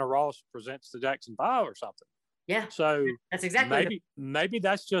 Diana Ross Presents the Jackson 5 or something. Yeah. So that's exactly maybe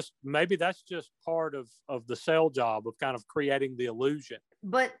that's just part of the sell job of kind of creating the illusion.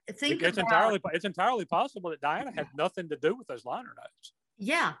 But it's entirely possible that Diana had nothing to do with those liner notes.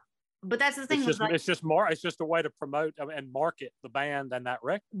 Yeah. But that's the thing. It's just a way to promote and market the band and that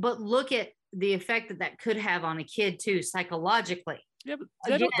record. But look at the effect that could have on a kid too, psychologically. Yeah, but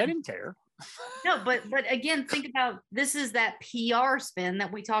they didn't care. No, but again, think about, this is that PR spin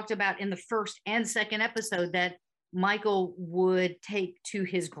that we talked about in the first and second episode, that Michael would take to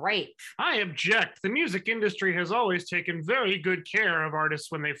his grave. I object. The music industry has always taken very good care of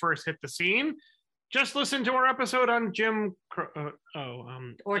artists when they first hit the scene. Just listen to our episode on Jim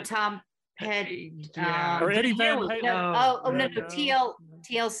or Tom Petty, or Eddie Van Halen.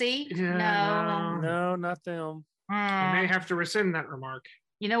 TLC. No, not them. I may have to rescind that remark.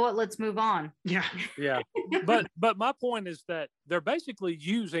 You know what? Let's move on. Yeah. But my point is that they're basically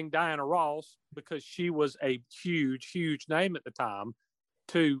using Diana Ross because she was a huge name at the time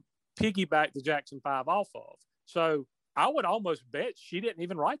to piggyback the Jackson 5 off of. So I would almost bet she didn't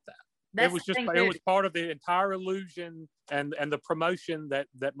even write that. It was part of the entire illusion and the promotion that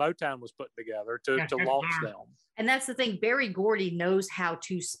Motown was putting together to launch them. And that's the thing. Berry Gordy knows how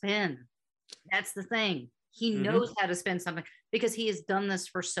to spin. That's the thing. He knows how to spin something because he has done this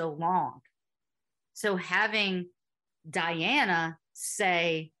for so long. So having Diana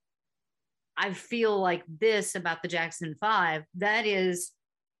say, I feel like this about the Jackson 5, that is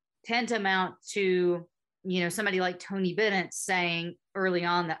tantamount to, somebody like Tony Bennett saying early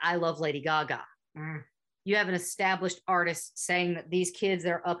on that I love Lady Gaga. You have an established artist saying that these kids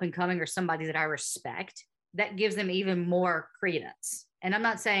that are up and coming are somebody that I respect. That gives them even more credence. And I'm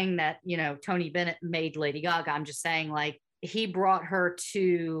not saying that, Tony Bennett made Lady Gaga. I'm just saying like he brought her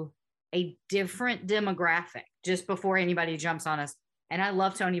to a different demographic just before anybody jumps on us. And I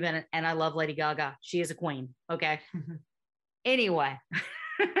love Tony Bennett and I love Lady Gaga. She is a queen. Okay. Anyway,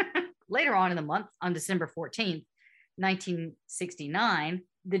 later on in the month, on December 14th, 1969,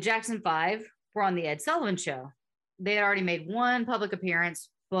 the Jackson 5 were on the Ed Sullivan Show. They had already made one public appearance,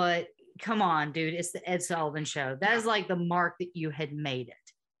 but come on, dude, it's the Ed Sullivan Show. That is like the mark that you had made it.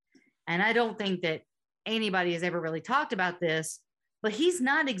 And I don't think that anybody has ever really talked about this, but he's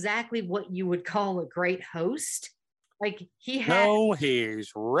not exactly what you would call a great host. Like No,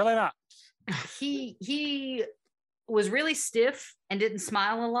 he's really not. He was really stiff and didn't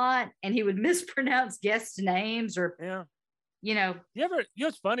smile a lot, and he would mispronounce guests' names or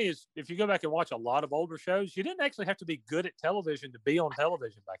what's funny is if you go back and watch a lot of older shows, you didn't actually have to be good at television to be on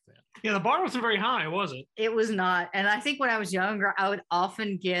television back then. Yeah, the bar wasn't very high, was it? It was not. And I think when I was younger, I would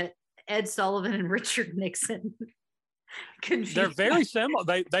often get Ed Sullivan and Richard Nixon confused. They're very similar.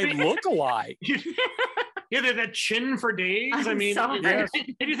 They look alike. Yeah, they're that chin for days. I'm mean, sorry. Yes.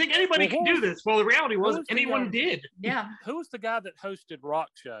 And you think anybody can do this? Well, the reality was anyone did. Yeah. Who was the guy that hosted Rock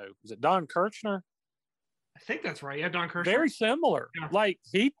Show? Was it Don Kirshner? I think that's right. Yeah, Don Kirshner. Very similar. Yeah. Like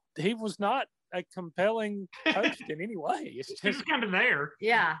he was not a compelling host in any way. It's just kind of there.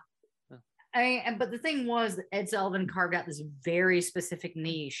 Yeah. I mean, but the thing was that Ed Sullivan carved out this very specific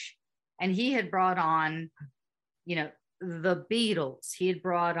niche, and he had brought on, the Beatles. He had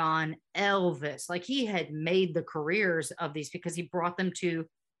brought on Elvis. Like he had made the careers of these because he brought them to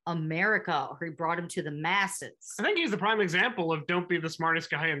America, or he brought them to the masses. I think he's the prime example of don't be the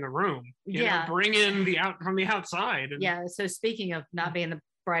smartest guy in the room. Bring in from the outside. Yeah. So speaking of not being the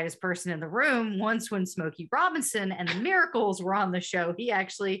brightest person in the room, once when Smokey Robinson and the Miracles were on the show, he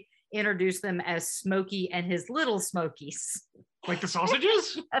actually introduced them as Smokey and his Little Smokies. Like the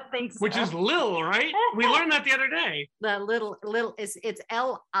sausages? I think so. Which is Lil, right? We learned that the other day. The little it's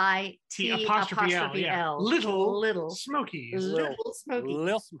LIT apostrophe L. Yeah. Little Smokies. Little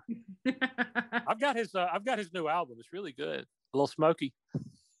Smokey. I've got his new album. It's really good. Little Smokey.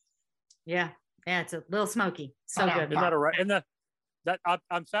 Yeah, it's a Little Smokey. So good. Isn't that right? And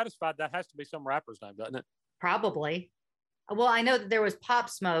I'm satisfied that has to be some rapper's name, doesn't it? Probably. Well, I know that there was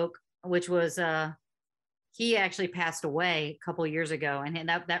Pop Smoke, which was he actually passed away a couple of years ago, and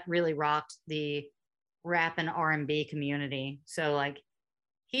that really rocked the rap and R&B community. So like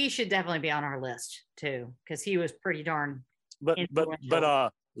he should definitely be on our list too, because he was pretty darn but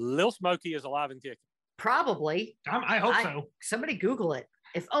Lil Smokey is alive and kicking. Probably. I hope so. Somebody Google it.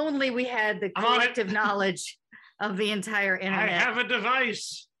 If only we had the collective knowledge of the entire internet. I have a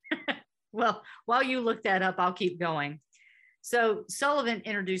device. Well, while you look that up, I'll keep going. So Sullivan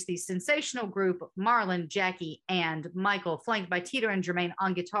introduced the sensational group Marlon, Jackie, and Michael, flanked by Tito and Jermaine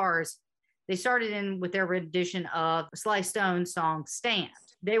on guitars. They started in with their rendition of Sly Stone's song Stand.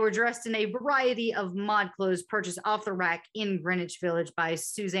 They were dressed in a variety of mod clothes purchased off the rack in Greenwich Village by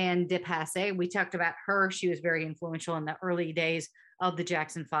Suzanne DePasse. We talked about her. She was very influential in the early days of the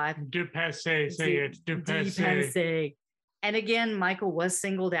Jackson 5. DePasse, say it. DePasse. And again, Michael was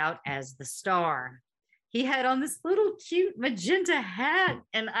singled out as the star. He had on this little cute magenta hat,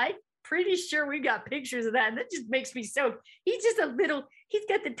 and I'm pretty sure we've got pictures of that. And that just makes me so, he's got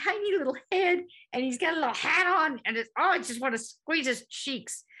the tiny little head, and he's got a little hat on, and I just want to squeeze his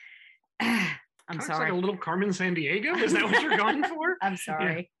cheeks. I'm sorry. Like a little Carmen Sandiego? Is that what you're going for? I'm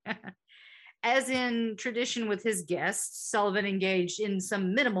sorry. Yeah. As in tradition with his guests, Sullivan engaged in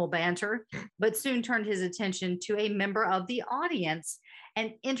some minimal banter, but soon turned his attention to a member of the audience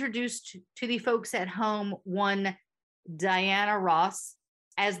and introduced to the folks at home one Diana Ross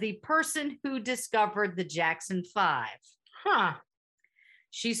as the person who discovered the Jackson 5. Huh.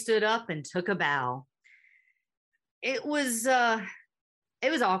 She stood up and took a bow. It was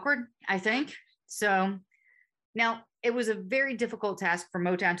awkward, I think. So now it was a very difficult task for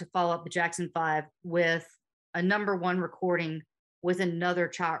Motown to follow up the Jackson 5 with a number one recording with another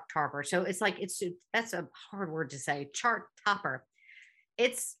chart topper. So it's like, that's a hard word to say, chart topper.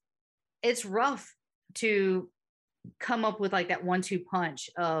 It's rough to come up with like that 1-2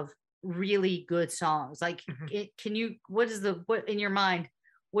 punch of really good songs. Like, what in your mind,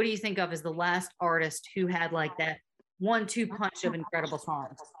 what do you think of as the last artist who had like that 1-2 punch of incredible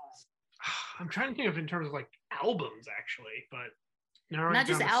songs? I'm trying to think of in terms of like albums, actually, but not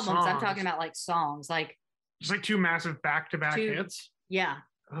just albums. Songs. I'm talking about like songs, like just like 2 massive back-to-back hits. Yeah.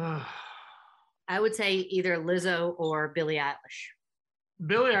 I would say either Lizzo or Billie Eilish.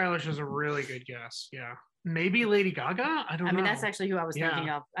 Billie Eilish is a really good guess. Yeah. Maybe Lady Gaga. I don't know. I mean, that's actually who I was thinking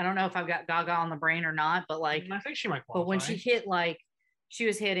of. I don't know if I've got Gaga on the brain or not, but like, I think she might qualify. But when she hit, like, she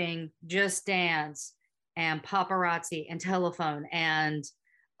was hitting Just Dance and Paparazzi and Telephone and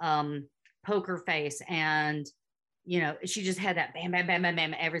Poker Face, and she just had that bam, bam, bam, bam,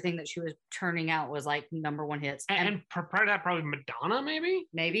 bam. Everything that she was turning out was like number one hits. And prior to that, probably Madonna,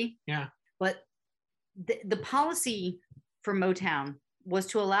 maybe. Yeah. But the policy for Motown was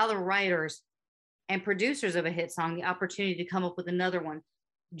to allow the writers and producers of a hit song the opportunity to come up with another one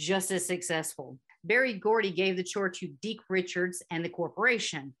just as successful. Berry Gordy gave the chore to Deke Richards and the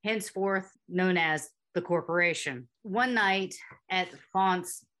Corporation, henceforth known as the Corporation. One night at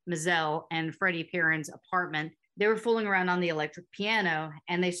Fonz Mazel and Freddie Perrin's apartment, they were fooling around on the electric piano,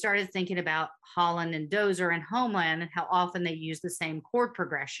 and they started thinking about Holland and Dozer and Homeland and how often they used the same chord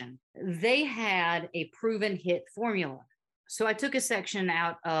progression. They had a proven hit formula. So I took a section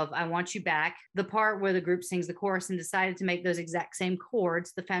out of I Want You Back, the part where the group sings the chorus, and decided to make those exact same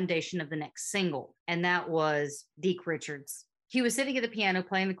chords the foundation of the next single. And that was Deke Richards. He was sitting at the piano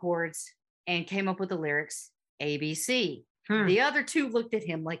playing the chords and came up with the lyrics, ABC. The other two looked at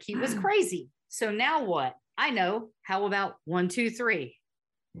him like he was crazy. So now what? I know. How about 1, 2, 3?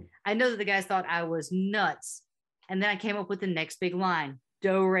 I know that the guys thought I was nuts. And then I came up with the next big line.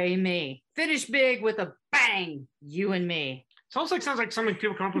 Do, re, mi. Finish big with a bang. You and me. It sounds like something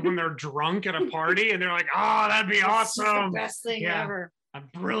people come up with when they're drunk at a party and they're like, oh, that'd be awesome. The best thing ever.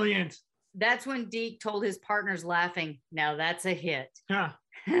 Brilliant. That's when Deke told his partners laughing, now that's a hit. Yeah.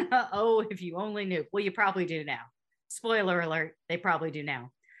 Oh, if you only knew. Well, you probably do now. Spoiler alert, they probably do now.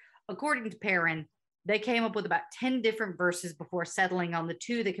 According to Perrin, they came up with about 10 different verses before settling on the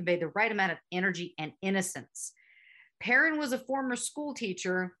 2 that conveyed the right amount of energy and innocence. Perrin was a former school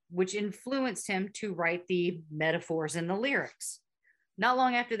teacher, which influenced him to write the metaphors in the lyrics. Not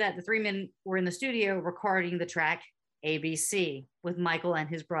long after that, the 3 men were in the studio recording the track ABC with Michael and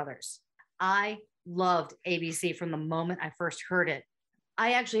his brothers. I loved ABC from the moment I first heard it.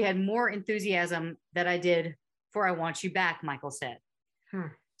 I actually had more enthusiasm than I did for I Want You Back, Michael said.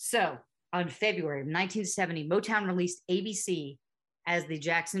 So on February of 1970, Motown released ABC as the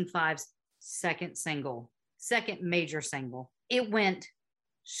Jackson 5's second major single. It went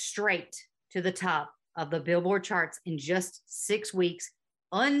straight to the top of the Billboard charts in just 6 weeks,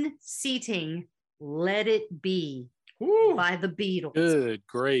 unseating Let It Be by the Beatles. Good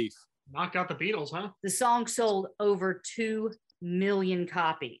grief. Knocked out the Beatles, huh? The song sold over 2 million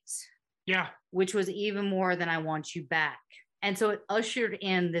copies. Yeah. Which was even more than I Want You Back. And so it ushered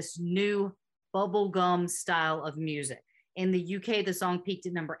in this new bubblegum style of music. In the UK, the song peaked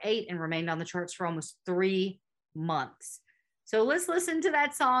at number 8 and remained on the charts for almost 3 months. So let's listen to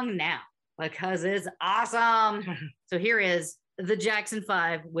that song now because it's awesome. So here is the Jackson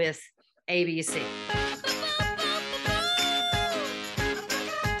 5 with ABC.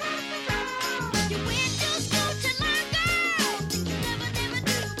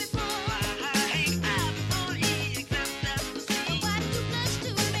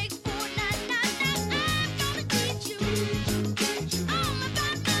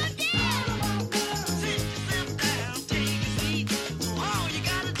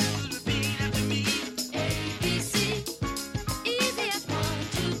 ABC, easy as 1,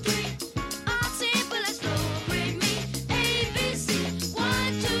 2, 3.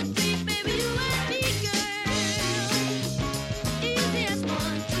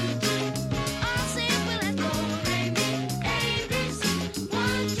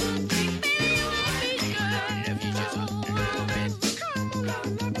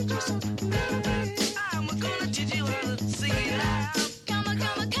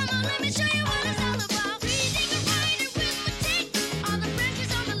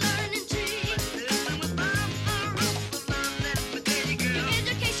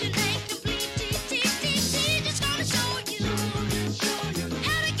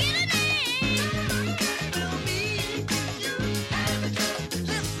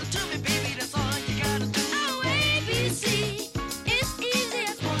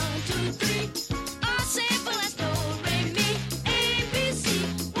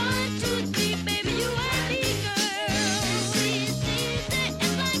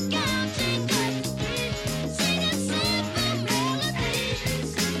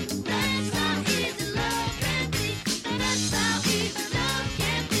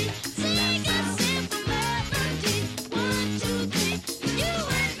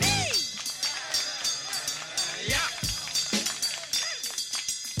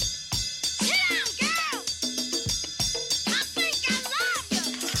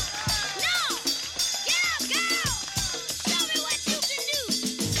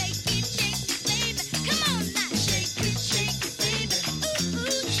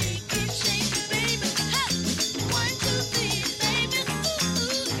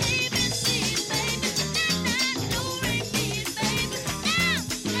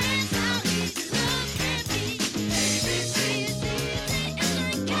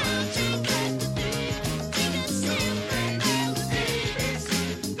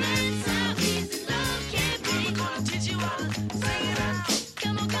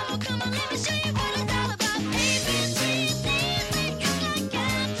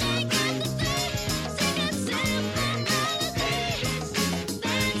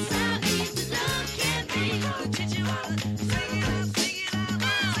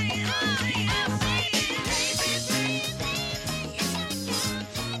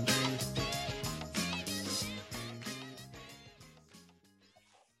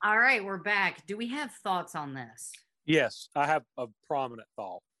 right, we're back. Do we have thoughts on this? Yes, I have a prominent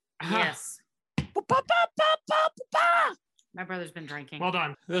thought. Yes. My brother's been drinking. Well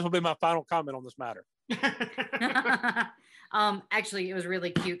done. This will be my final comment on this matter. Actually, it was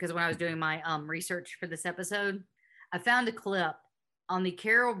really cute because when I was doing my research for this episode, I found a clip on the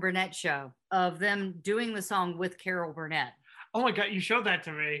Carol Burnett show of them doing the song with Carol Burnett. Oh my God, you showed that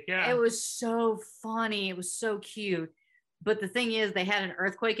to me. Yeah. It was so funny. It was so cute. But the thing is, they had an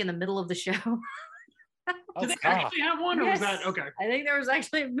earthquake in the middle of the show. Did they actually have one, or was that okay? I think there was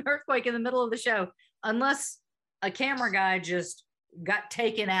actually an earthquake in the middle of the show, unless a camera guy just got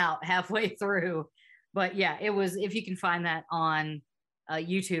taken out halfway through. But yeah, it was. If you can find that on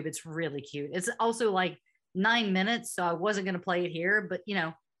YouTube, it's really cute. It's also like 9 minutes, so I wasn't going to play it here, but you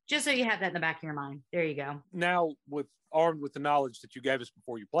know, just so you have that in the back of your mind. There you go. Now, armed with the knowledge that you gave us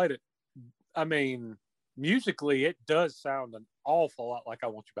before you played it, I mean, musically, it does sound an awful lot like I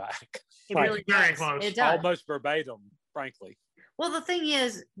Want You Back. It really does. Very close. It does. Almost verbatim, frankly. Well, the thing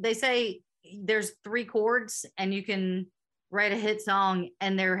is, they say there's 3 chords and you can write a hit song,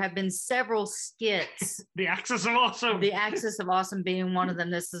 and there have been several skits. The Axis of Awesome. The Axis of Awesome being one of them.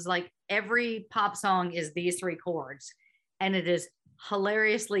 This is like every pop song is these 3 chords, and it is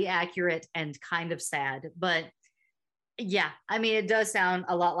hilariously accurate and kind of sad. But yeah, I mean, it does sound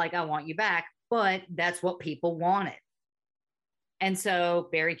a lot like I Want You Back, but that's what people wanted. And so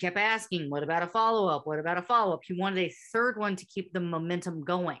Barry kept asking, what about a follow-up? What about a follow-up? He wanted a third one to keep the momentum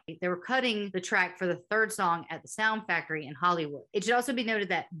going. They were cutting the track for the third song at the Sound Factory in Hollywood. It should also be noted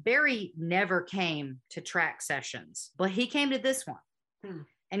that Barry never came to track sessions, but he came to this one.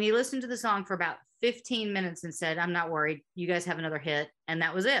 And he listened to the song for about 15 minutes and said, I'm not worried. You guys have another hit. And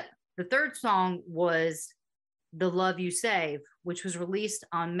that was it. The third song was The Love You Save, which was released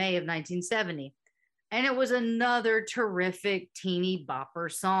on May of 1970. And it was another terrific teeny bopper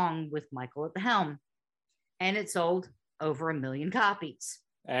song with Michael at the helm. And it sold over 1 million copies.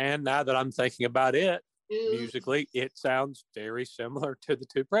 And now that I'm thinking about it, musically, it sounds very similar to the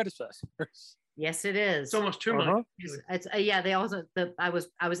 2 predecessors. Yes, it is. It's almost 2 million. It's yeah, they also, I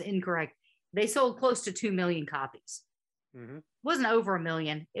was incorrect. They sold close to 2 million copies. Mm-hmm. It wasn't over 1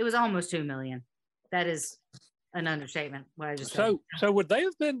 million. It was almost 2 million. That is an understatement, what I just said. So would they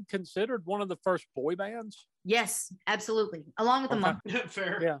have been considered one of the first boy bands? Yes, absolutely. Along with the Monkees.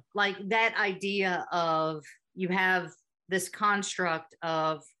 Fair. Yeah. Like that idea of you have this construct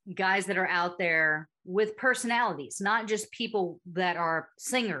of guys that are out there with personalities, not just people that are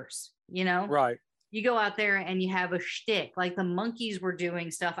singers, you know? Right. You go out there and you have a shtick, like the Monkees were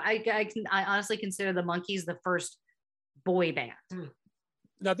doing stuff. I honestly consider the Monkees the first boy band.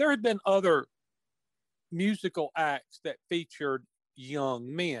 Now, there had been other musical acts that featured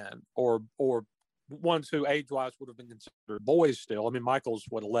young men or ones who age-wise would have been considered boys still. I mean, Michael's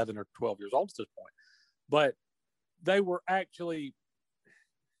 11 or 12 years old at this point, but they were actually,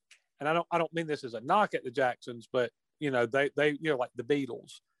 and I don't mean this as a knock at the Jacksons, but you know, they like the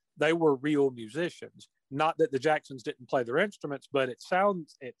Beatles, they were real musicians. Not that the Jacksons didn't play their instruments, but it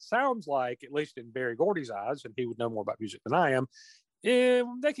sounds like, at least in Berry Gordy's eyes, and he would know more about music than I am,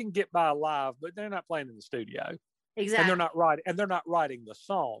 they can get by live, but they're not playing in the studio. Exactly. And they're not writing the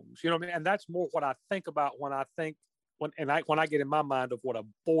songs. You know what I mean? And that's more what I think about when I get in my mind of what a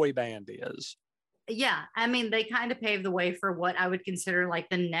boy band is. Yeah. I mean, they kind of paved the way for what I would consider like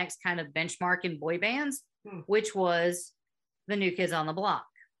the next kind of benchmark in boy bands, which was the New Kids on the Block.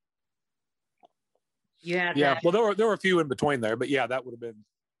 Yeah. Well, there were a few in between there, but yeah, that would have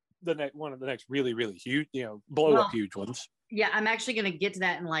been one of the next really, really huge, blow up huge ones. Yeah, I'm actually going to get to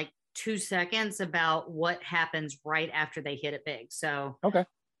that in like 2 seconds about what happens right after they hit it big. So okay,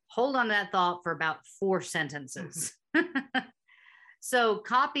 hold on to that thought for about 4 sentences. So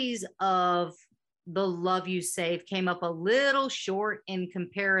copies of The Love You Save came up a little short in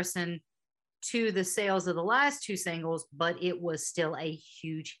comparison to the sales of the last 2 singles, but it was still a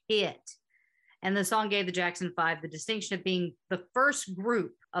huge hit. And the song gave the Jackson 5 the distinction of being the first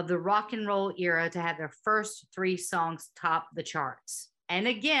group of the rock and roll era to have their first 3 songs top the charts. And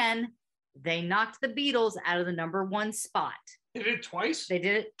again, they knocked the Beatles out of the #1 spot. They did it twice? They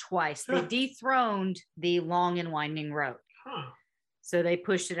did it twice. They dethroned the Long and Winding Road. So they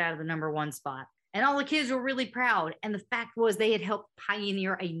pushed it out of the #1 spot. And all the kids were really proud. And the fact was they had helped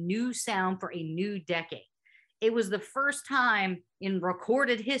pioneer a new sound for a new decade. It was the first time in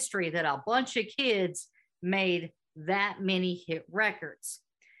recorded history that a bunch of kids made that many hit records.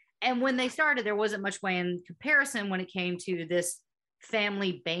 And when they started, there wasn't much way in comparison when it came to this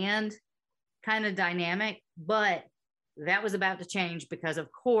family band kind of dynamic, but that was about to change because,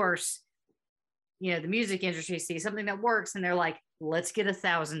 of course, the music industry sees something that works and they're like, let's get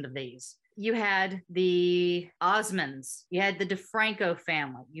 1,000 of these. You had the Osmonds, you had the DeFranco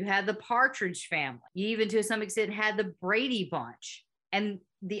family, you had the Partridge family, you even to some extent had the Brady Bunch. And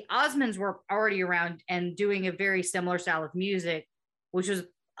the Osmonds were already around and doing a very similar style of music, which was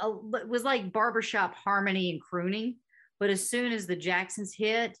like barbershop harmony and crooning. But as soon as the Jacksons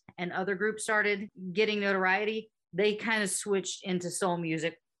hit and other groups started getting notoriety, they kind of switched into soul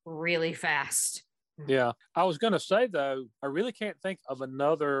music really fast. Yeah. I was going to say, though, I really can't think of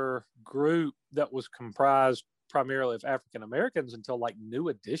another group that was comprised primarily of African Americans until like New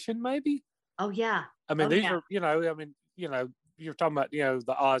Edition, maybe. Oh, yeah. I mean, these are, you're talking about,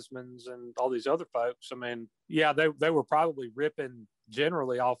 the Osmonds and all these other folks. I mean, yeah, they were probably ripping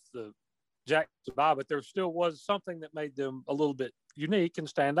generally off the Jackson Five, but there still was something that made them a little bit unique and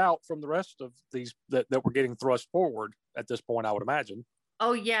stand out from the rest of these that were getting thrust forward at this point, I would imagine.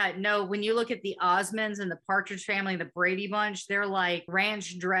 Oh, yeah. No, when you look at the Osmonds and the Partridge family, the Brady Bunch, they're like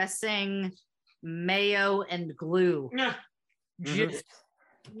ranch dressing, mayo, and glue. Just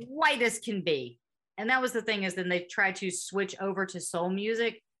white as can be. And that was the thing, is then they tried to switch over to soul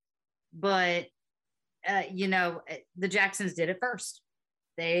music. But, the Jacksons did it first.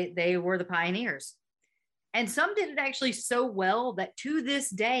 They were the pioneers. And some did it actually so well that to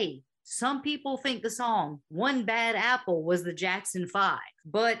this day, some people think the song One Bad Apple was the Jackson 5,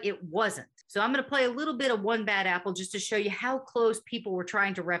 but it wasn't. So I'm going to play a little bit of One Bad Apple just to show you how close people were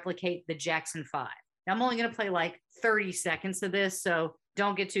trying to replicate the Jackson 5. Now, I'm only going to play like 30 seconds of this, so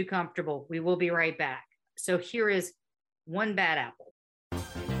don't get too comfortable. We will be right back. So here is One Bad Apple.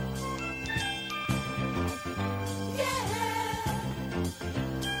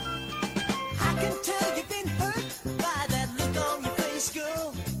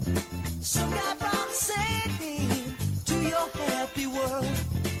 Some guy brought Satan to your happy world.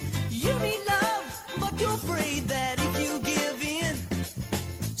 You need love, but you're afraid that if you give in,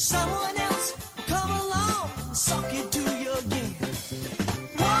 someone else will come along and suck it to your game.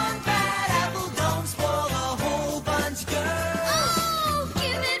 One bad apple don't spoil the whole bunch, girl. Oh,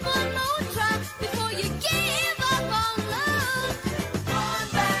 give it one more try before you give up on love. One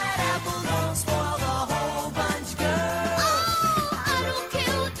bad apple don't spoil the whole bunch, girl. Oh, I don't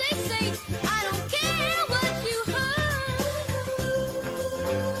care what they say. I don't care what you heard.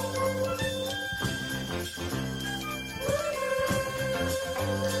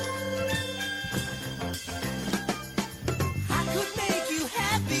 I could make you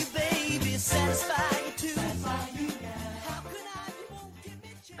happy, baby, satisfy you too. How could I? You won't give me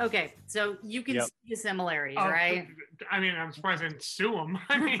chance. Okay, so you can see the similarities, right? I mean, I'm surprised I didn't sue them.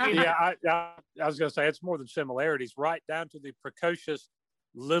 I mean, Yeah, I was going to say it's more than similarities, right down to the precocious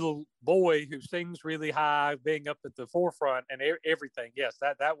little boy who sings really high, being up at the forefront and everything. Yes,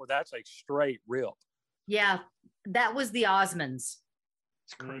 that's a straight rip. Yeah, that was the Osmonds.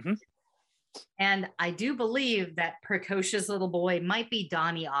 Mhm. And I do believe that precocious little boy might be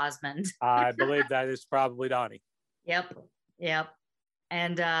Donny Osmond. I believe that is probably Donnie. Yep.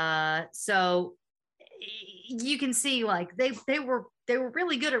 And so you can see, like, they were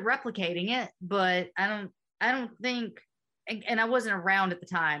really good at replicating it, but I don't think, and I wasn't around at the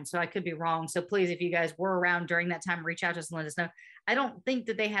time, so I could be wrong. So please, if you guys were around during that time, reach out to us and let us know. I don't think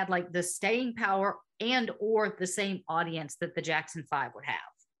that they had like the staying power and or the same audience that the Jackson 5 would have.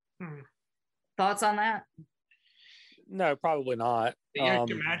 Thoughts on that? No, probably not. Yeah, I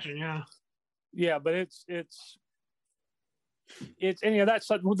can imagine. Yeah. Yeah, but it's and that's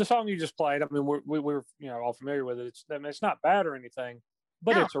the song you just played. I mean, we're all familiar with it. It's not bad or anything,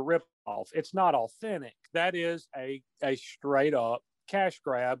 but it's a rip off. It's not authentic. That is a straight up cash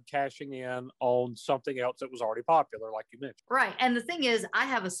grab, cashing in on something else that was already popular, like you mentioned. Right. And the thing is, I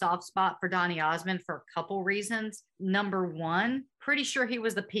have a soft spot for Donny Osmond for a couple reasons. Number one, pretty sure he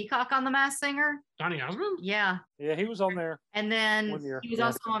was the peacock on The Masked Singer. Donny Osmond? Yeah. Yeah, he was on there. And then he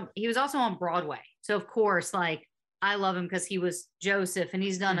was also on Broadway. So of course, like, I love him because he was Joseph, and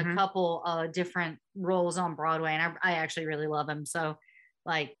he's done a couple different roles on Broadway, and I actually really love him. So,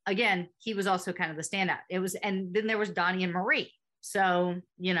 like, again, he was also kind of the standout. And then there was Donnie and Marie. So,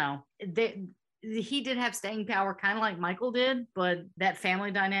 he did have staying power, kind of like Michael did, but that family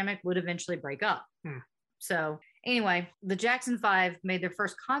dynamic would eventually break up. So anyway, the Jackson 5 made their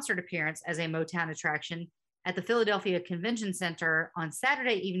first concert appearance as a Motown attraction at the Philadelphia Convention Center on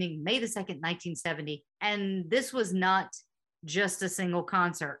Saturday evening, May the 2nd, 1970. And this was not just a single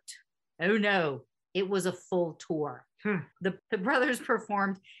concert. Oh no, it was a full tour. The brothers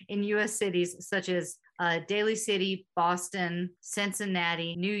performed in U.S. cities such as Daly City, Boston,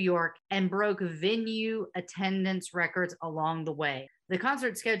 Cincinnati, New York, and broke venue attendance records along the way. The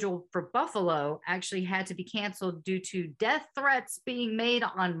concert schedule for Buffalo actually had to be canceled due to death threats being made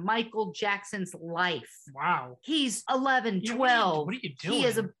on Michael Jackson's life. Wow. He's 11, 12. What are you doing? He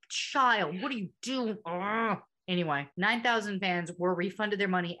is a child. What are you doing? Ugh. Anyway, 9,000 fans were refunded their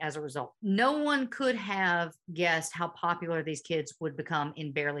money as a result. No one could have guessed how popular these kids would become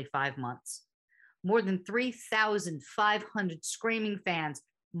in barely 5 months. More than 3,500 screaming fans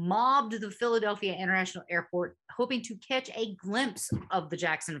mobbed the Philadelphia International Airport, hoping to catch a glimpse of the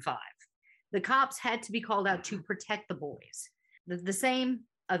Jackson 5. The cops had to be called out to protect the boys. The same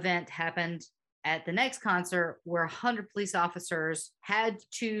event happened at the next concert, where 100 police officers had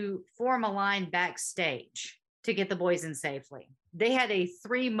to form a line backstage to get the boys in safely. They had a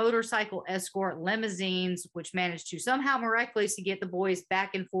 3 motorcycle escort limousines, which managed to somehow miraculously get the boys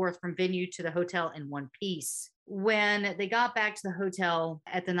back and forth from venue to the hotel in one piece. When they got back to the hotel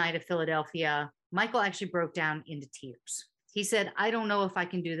at the night of Philadelphia, Michael actually broke down into tears. He said, "I don't know if I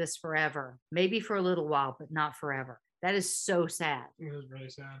can do this forever. Maybe for a little while, but not forever." That is so sad. It was really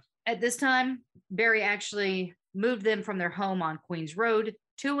sad. At this time, Barry actually moved them from their home on Queens Road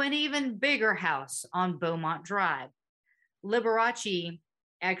to an even bigger house on Beaumont Drive. Liberace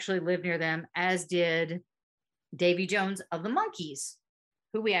actually lived near them, as did Davy Jones of the Monkees,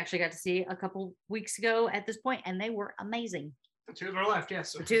 who we actually got to see a couple weeks ago at this point, and they were amazing. The 2 that are left,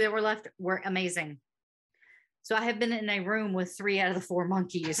 yes. The 2 that were left were amazing. So I have been in a room with 3 out of the 4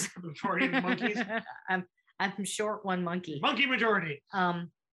 monkeys. Majority of the monkeys? I'm short one monkey. Monkey majority.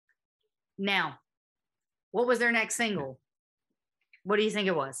 Now, what was their next single? What do you think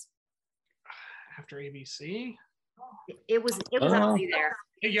it was? After ABC? It was I'll Be There.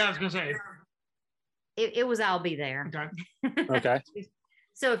 Yeah, I was gonna say. It was I'll Be There. Okay. Okay.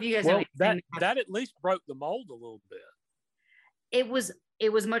 So if you guys well, know that at least broke the mold a little bit. It was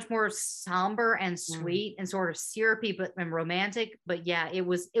much more somber and sweet and sort of syrupy and romantic, but yeah, it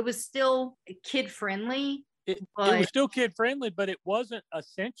was still kid friendly. It was still kid friendly, but it wasn't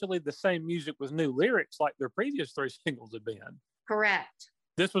essentially the same music with new lyrics like their previous 3 singles had been. Correct.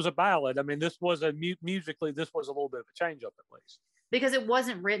 This was a ballad. I mean, this was musically, this was a little bit of a change up at least. Because it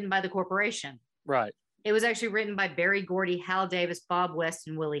wasn't written by the corporation. Right. It was actually written by Berry Gordy, Hal Davis, Bob West,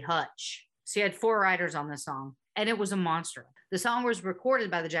 and Willie Hutch. So you had 4 writers on the song, and it was a monster. The song was recorded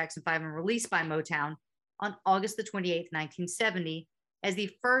by the Jackson 5 and released by Motown on August the 28th, 1970, as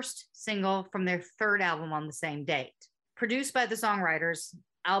the first single from their 3rd album on the same date. Produced by the songwriters,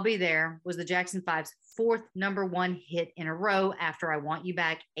 I'll Be There was the Jackson 5's 4th #1 hit in a row after I Want You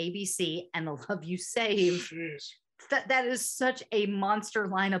Back, ABC, and The Love You Save. Jeez. That is such a monster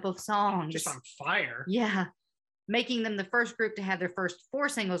lineup of songs. Just on fire. Yeah. Making them the first group to have their first 4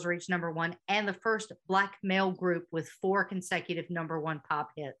 singles reach #1 and the first Black male group with 4 consecutive #1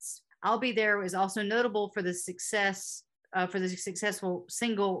 pop hits. I'll Be There is also notable for the successful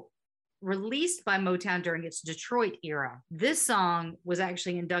single released by Motown during its Detroit era. This song was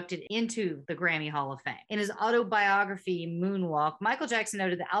actually inducted into the Grammy Hall of Fame. In his autobiography, Moonwalk, Michael Jackson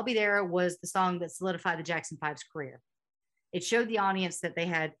noted that I'll Be There was the song that solidified the Jackson 5's career. It showed the audience that they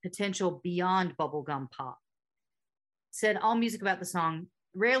had potential beyond bubblegum pop. Said all music about the song,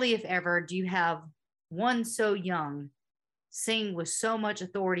 rarely if ever do you have one so young sing with so much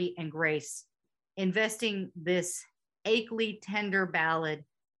authority and grace, investing this achingly tender ballad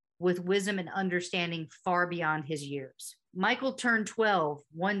with wisdom and understanding far beyond his years. Michael turned 12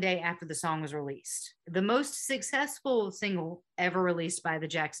 one day after the song was released. The most successful single ever released by the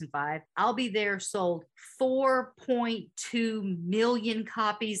Jackson 5, I'll Be There, sold 4.2 million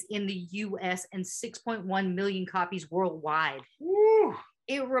copies in the US and 6.1 million copies worldwide. Woo!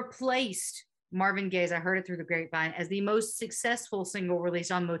 It replaced Marvin Gaye's I Heard It Through the Grapevine as the most successful single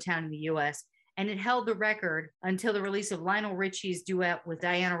released on Motown in the US, and it held the record until the release of Lionel Richie's duet with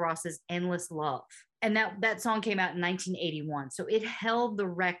Diana Ross's Endless Love. And that song came out in 1981. So it held the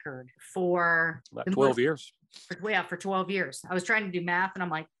record for about 12 years. For 12 years. I was trying to do math and I'm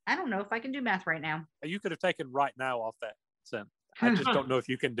like, I don't know if I can do math right now. You could have taken right now off that sentence. I just don't know if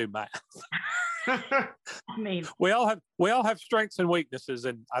you can do math. I mean, we all have strengths and weaknesses,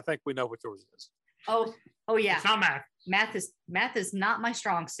 and I think we know what yours is. Oh yeah. It's not math. Math is not my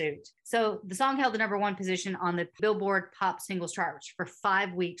strong suit. So the song held the #1 position on the Billboard Pop Singles Chart for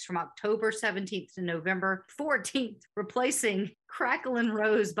 5 weeks, from October 17th to November 14th, replacing Cracklin'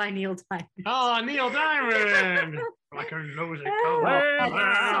 Rose by Neil Diamond. Oh, Neil Diamond! Like a rose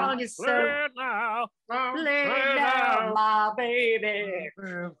that song is so... Lay down, my baby.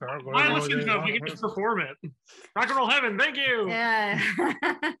 I listen to it. We can just perform it. Rock and Roll Heaven, thank you. Yeah.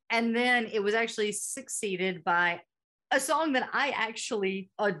 And then it was actually succeeded by a song that I actually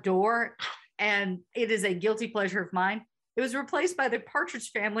adore, and it is a guilty pleasure of mine, It was replaced by the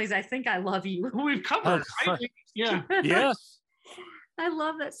Partridge Family's I Think I Love You. Who we've covered, right? Yeah. Yes. I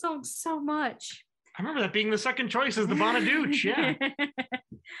love that song so much. I remember that being the second choice as the Bonadouche. Yeah.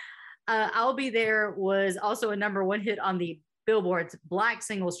 I'll Be There was also a #1 hit on the Billboard's Black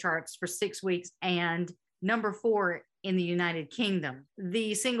Singles charts for 6 weeks and #4 in the United Kingdom.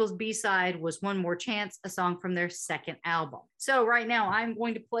 The singles B-side was One More Chance, a song from their second album. So right now I'm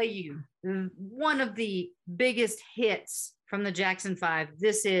going to play you one of the biggest hits from the Jackson 5.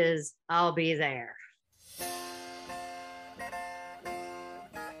 This is I'll Be There.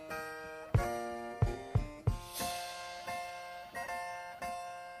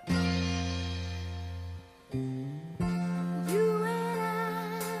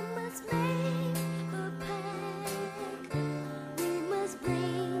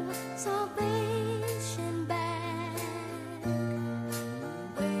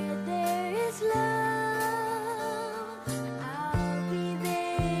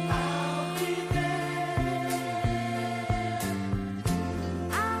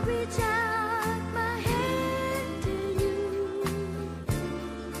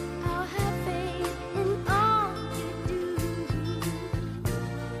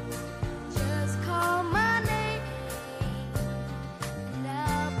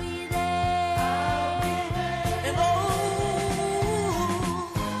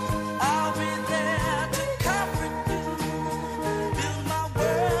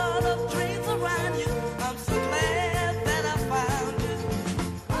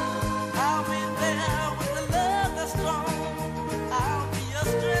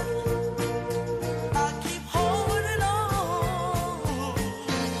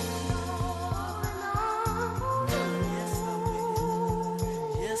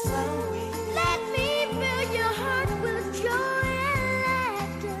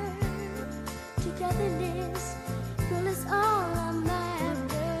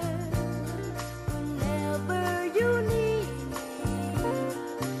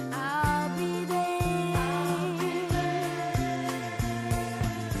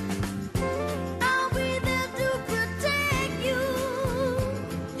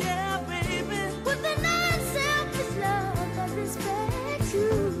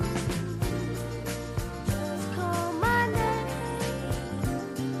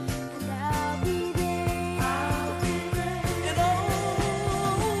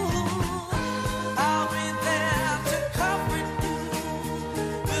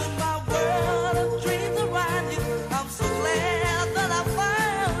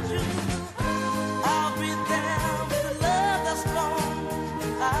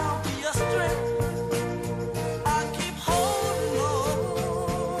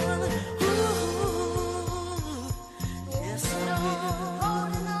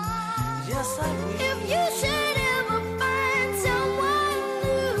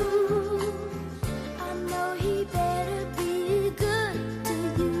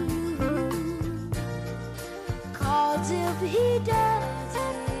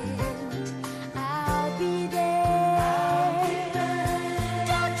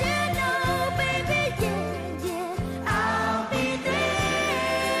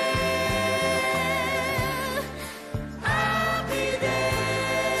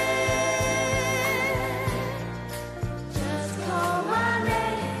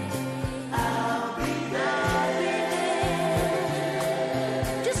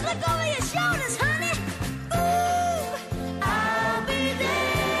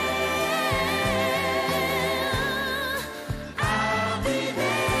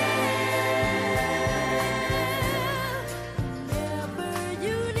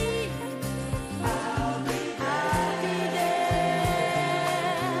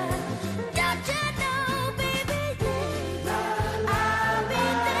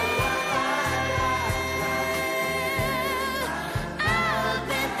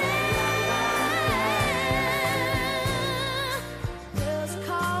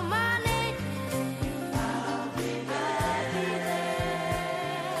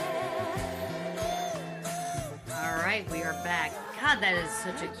 That is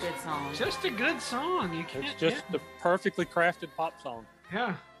such a good song. Just a good song. You can't. It's just a perfectly crafted pop song.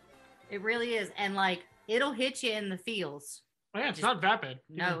 Yeah. It really is. And like, it'll hit you in the feels. Oh, yeah, it's not vapid.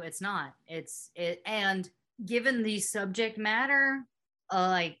 No, it's not. And given the subject matter,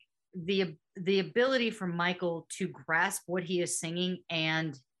 like the ability for Michael to grasp what he is singing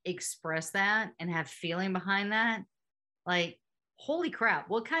and express that and have feeling behind that, like, holy crap,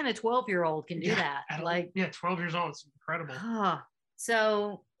 what kind of 12-year-old can do that? Like, 12 years old. It's incredible.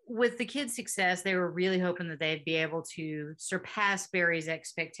 So with the kids' success, they were really hoping that they'd be able to surpass Barry's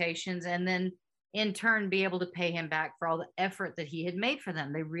expectations and then in turn be able to pay him back for all the effort that he had made for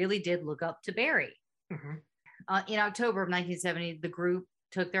them. They really did look up to Barry. In October of 1970, the group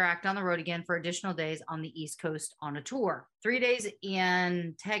took their act on the road again for additional days on the East Coast on a tour. 3 days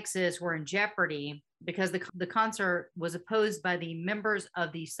in Texas were in jeopardy because the concert was opposed by the members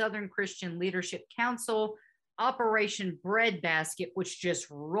of the Southern Christian Leadership Council, Operation Breadbasket, which just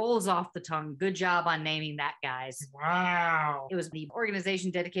rolls off the tongue. Good job on naming that, guys. Wow. It was the organization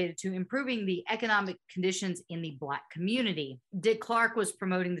dedicated to improving the economic conditions in the Black community. Dick Clark was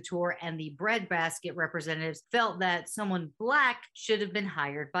promoting the tour, and the Breadbasket representatives felt that someone Black should have been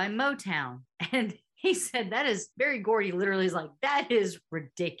hired by Motown. And he said, that is, Berry Gordy literally is like, that is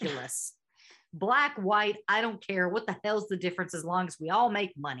ridiculous. Black, white, I don't care. What the hell's the difference as long as we all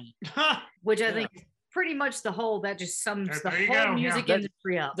make money? Which I think is pretty much the whole, that just sums the whole music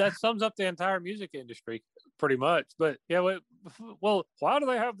industry up. That sums up the entire music industry pretty much. But yeah, well, why do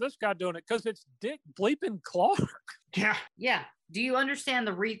they have this guy doing it? Because it's Dick bleeping Clark. Yeah. Do you understand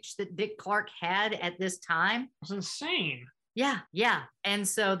the reach that Dick Clark had at this time? It was insane. Yeah. And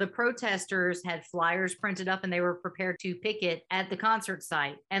so the protesters had flyers printed up and they were prepared to picket at the concert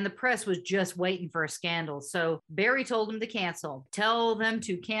site. And the press was just waiting for a scandal. So Barry told them to cancel. Tell them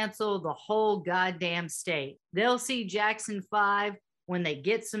to cancel the whole goddamn state. They'll see Jackson 5 when they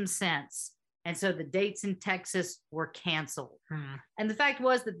get some sense. And so the dates in Texas were canceled. And the fact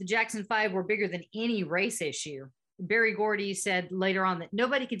was that the Jackson 5 were bigger than any race issue. Berry Gordy said later on that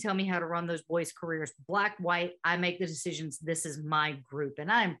nobody can tell me how to run those boys' careers. Black, white, I make the decisions. This is my group.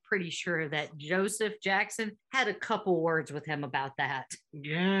 And I'm pretty sure that Joseph Jackson had a couple words with him about that.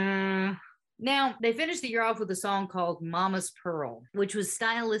 Yeah. Now, they finished the year off with a song called Mama's Pearl, which was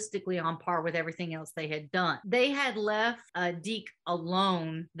stylistically on par with everything else they had done. They had left Deke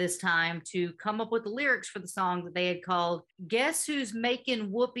alone this time to come up with the lyrics for the song that they had called Guess Who's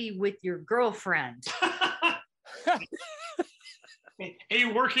Making Whoopee with Your Girlfriend? A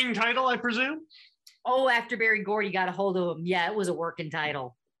working title, I presume? Oh, after Berry Gordy got a hold of them. Yeah, it was a working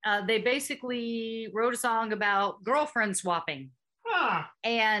title. They basically wrote a song about girlfriend swapping.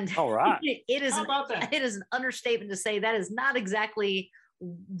 And all right. It is an understatement to say that is not exactly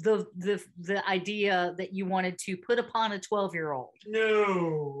the idea that you wanted to put upon a 12-year-old.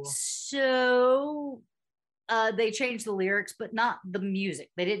 No. So they changed the lyrics, but not the music.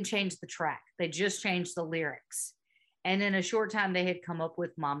 They didn't change the track. They just changed the lyrics. And in a short time, they had come up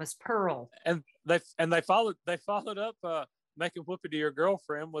with Mama's Pearl. And they followed up Making Whoopee to Your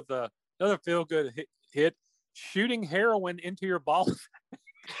Girlfriend with another feel-good hit, Shooting Heroin into Your Balls.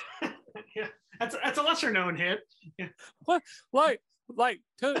 Yeah, that's a lesser known hit. Yeah. What, like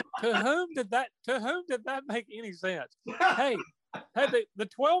to whom did that make any sense? Hey, the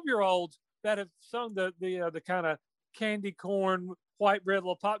 12-year-olds that have sung the kind of candy corn, white bread,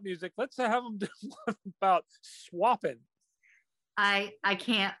 little pop music, let's have them do one about swapping. I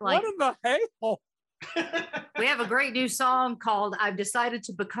can't, like, what in the hell? We have a great new song called I've Decided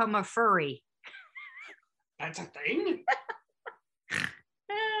to Become a Furry. That's a thing?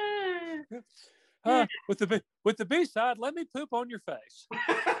 With the B-side, Let Me Poop on Your Face.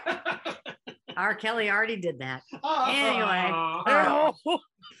 R. Kelly already did that. Anyway.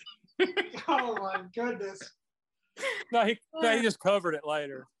 Oh my goodness. No, he just covered it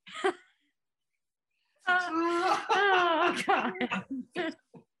later. Oh God.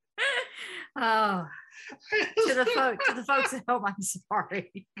 Oh, to the folks at home, I'm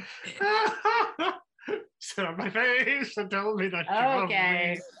sorry. Sit on my face and tell me that.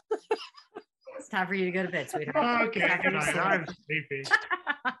 Okay. It's time for you to go to bed, sweetheart. Okay, good night. I'm sleepy.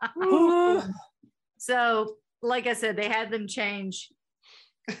 So, like I said, they had them change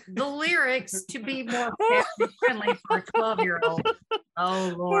the lyrics to be more friendly for a 12-year-old.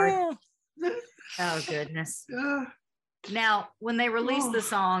 Oh Lord. Oh goodness. Now, when they released the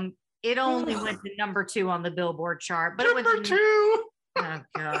song, it only went to number 2 on the Billboard chart. But number it went 2. Oh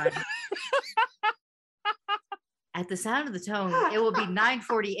God. At the sound of the tone, it will be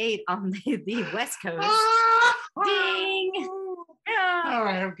 9:48 on the West Coast. Ding. All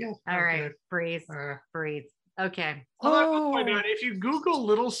right, I'm good. All right, breathe. Breathe. Okay. Oh my God. If you Google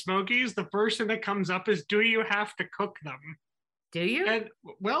Little Smokies, the first thing that comes up is, do you have to cook them? Do you? And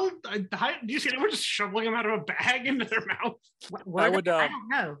well, do you see them? We're just shoveling them out of a bag into their mouth. I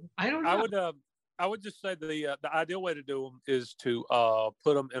don't know. I would just say the ideal way to do them is to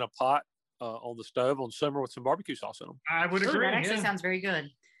put them in a pot on the stove on simmer with some barbecue sauce in them. I would agree. That actually sounds very good.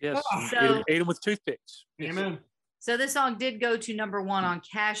 Yes. So, eat them with toothpicks. Amen. So this song did go to number 1 on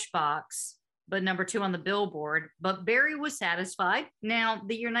Cashbox, but number 2 on the Billboard. But Barry was satisfied. Now,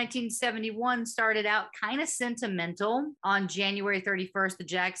 the year 1971 started out kind of sentimental. On January 31st, the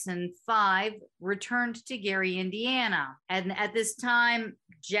Jackson 5 returned to Gary, Indiana. And at this time,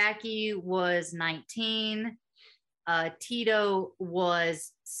 Jackie was 19. Tito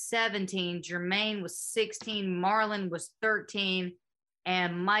was 17. Jermaine was 16. Marlon was 13.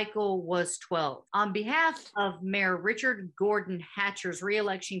 And Michael was 12. On behalf of Mayor Richard Gordon Hatcher's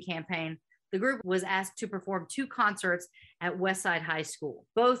re-election campaign, the group was asked to perform 2 concerts at Westside High School.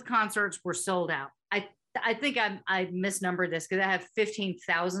 Both concerts were sold out. I think I misnumbered this because I have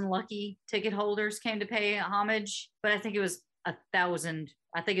 15,000 lucky ticket holders came to pay homage, but I think it was 1,000.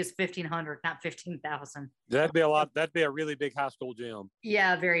 I think it's 1,500, not 15,000. That'd be a lot. That'd be a really big high school gym.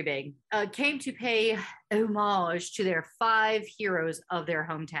 Yeah, very big. Came to pay homage to their 5 heroes of their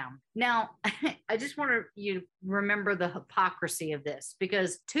hometown. Now, I just want you to remember the hypocrisy of this,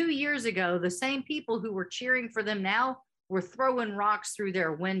 because 2 years ago, the same people who were cheering for them now were throwing rocks through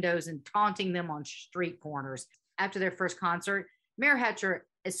their windows and taunting them on street corners. After their first concert, Mayor Hatcher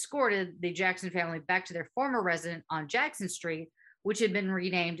escorted the Jackson family back to their former residence on Jackson Street, which had been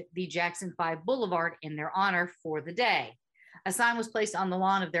renamed the Jackson 5 Boulevard in their honor for the day. A sign was placed on the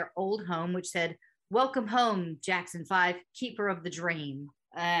lawn of their old home, which said, "Welcome home, Jackson 5, keeper of the dream."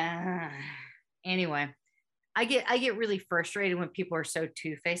 Anyway, I get really frustrated when people are so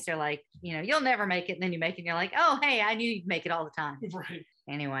two-faced. They're like, you'll never make it. And then you make it and you're like, oh, hey, I knew you'd make it all the time. Right.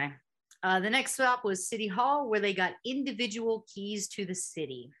 Anyway, the next stop was City Hall, where they got individual keys to the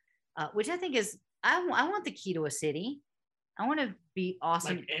city, which I think is, I want the key to a city. I want to be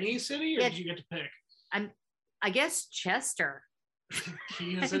awesome. Like any city, or did you get to pick? I guess Chester.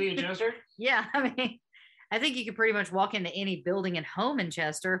 Key to the city of Chester? Yeah, I think you could pretty much walk into any building and home in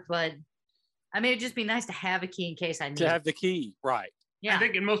Chester, but it'd just be nice to have a key in case I need to have the key, right? Yeah. I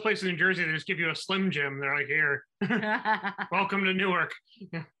think in most places in Jersey, they just give you a Slim Jim. They're like, here, welcome to Newark.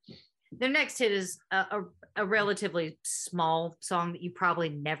 Their next hit is a relatively small song that you probably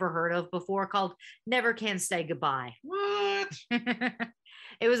never heard of before, called Never Can Say Goodbye. What?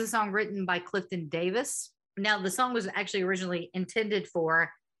 It was a song written by Clifton Davis. Now, the song was actually originally intended for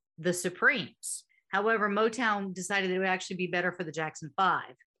the Supremes. However, Motown decided it would actually be better for the Jackson 5.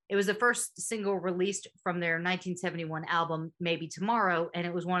 It was the first single released from their 1971 album, Maybe Tomorrow, and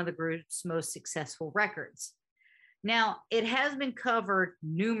it was one of the group's most successful records. Now, it has been covered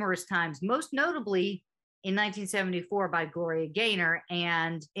numerous times, most notably in 1974 by Gloria Gaynor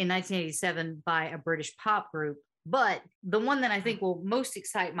and in 1987 by a British pop group. But the one that I think will most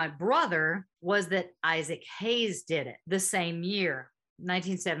excite my brother was that Isaac Hayes did it the same year,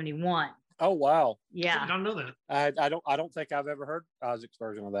 1971. Oh, wow. Yeah. I don't know that. I don't think I've ever heard Isaac's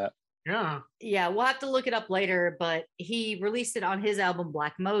version of that. Yeah, we'll have to look it up later, but he released it on his album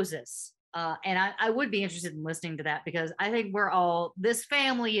Black Moses. And I would be interested in listening to that, because I think this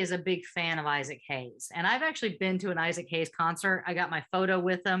family is a big fan of Isaac Hayes. And I've actually been to an Isaac Hayes concert. I got my photo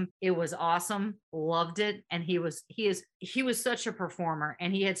with him. It was awesome. Loved it. And he was such a performer,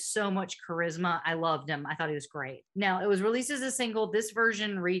 and he had so much charisma. I loved him. I thought he was great. Now, it was released as a single. This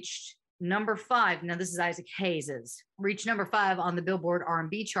version reached number 5. Now, this is Isaac Hayes's. Reached number 5 on the Billboard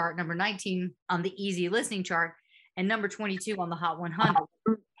R&B chart, number 19 on the Easy Listening chart, and number 22 on the Hot 100.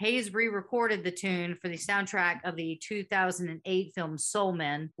 Hayes re-recorded the tune for the soundtrack of the 2008 film Soul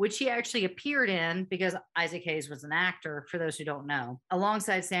Men, which he actually appeared in, because Isaac Hayes was an actor, for those who don't know,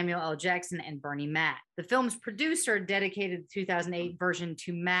 alongside Samuel L. Jackson and Bernie Mac. The film's producer dedicated the 2008 version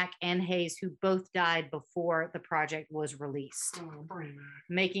to Mac and Hayes, who both died before the project was released,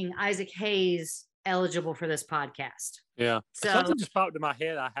 making Isaac Hayes eligible for this podcast. Yeah. So something just popped in my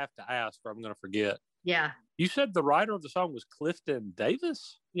head I have to ask, or I'm going to forget. Yeah. You said the writer of the song was Clifton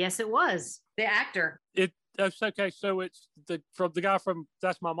Davis? Yes, it was. The actor. That's okay. So it's the guy from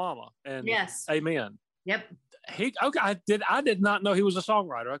That's My Mama. And yes. Amen. Yep. I did not know he was a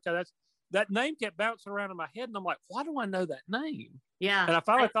songwriter. Okay, that name kept bouncing around in my head, and I'm like, why do I know that name? Yeah. And I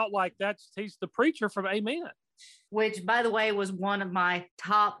finally thought, like, he's the preacher from Amen. Which, by the way, was one of my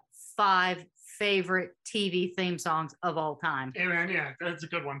top 5 favorite TV theme songs of all time. Amen. Yeah, that's a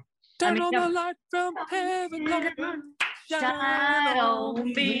good one. Turn on the light from heaven, shine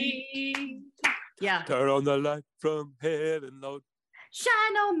on me. Yeah. Turn on the light from heaven, Lord.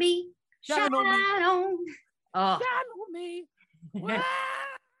 Shine on me. Shine on me. Oh. Shine on me.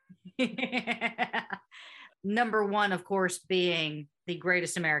 Number 1, of course, being The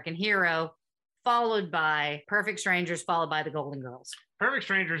Greatest American Hero, followed by Perfect Strangers, followed by The Golden Girls. Perfect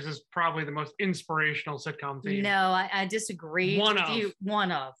Strangers is probably the most inspirational sitcom theme. No, I disagree. One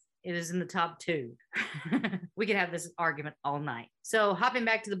of. It is in the top 2. We could have this argument all night. So hopping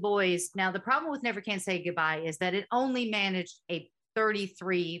back to The Boys. Now, the problem with Never Can Say Goodbye is that it only managed a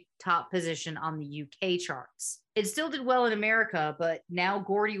 33 top position on the UK charts. It still did well in America, but now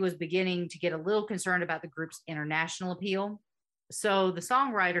Gordy was beginning to get a little concerned about the group's international appeal. So the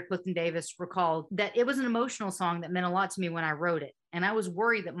songwriter, Clifton Davis, recalled that it was an emotional song that meant a lot to me when I wrote it. And I was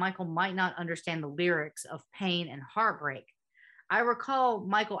worried that Michael might not understand the lyrics of pain and heartbreak. I recall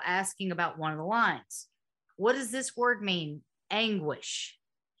Michael asking about one of the lines. What does this word mean? Anguish.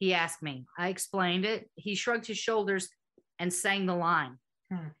 He asked me. I explained it. He shrugged his shoulders and sang the line.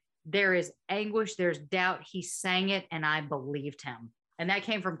 There is anguish. There's doubt. He sang it and I believed him. And that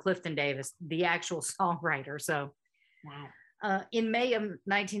came from Clifton Davis, the actual songwriter. So wow. In May of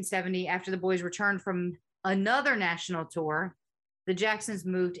 1970, after the Boys returned from another national tour, the Jacksons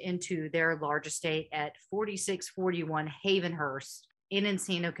moved into their large estate at 4641 Havenhurst in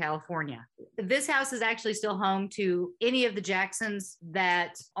Encino, California. This house is actually still home to any of the Jacksons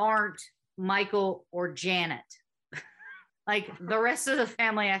that aren't Michael or Janet. Like the rest of the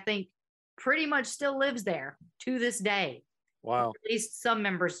family, I think, pretty much still lives there to this day. Wow. At least some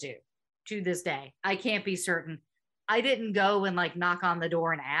members do to this day. I can't be certain. I didn't go and like knock on the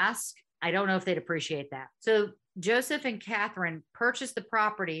door and ask. I don't know if they'd appreciate that. So Joseph and Catherine purchased the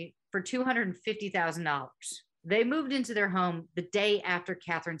property for $250,000. They moved into their home the day after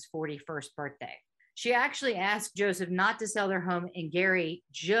Catherine's 41st birthday. She actually asked Joseph not to sell their home in Gary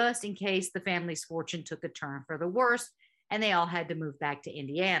just in case the family's fortune took a turn for the worse and they all had to move back to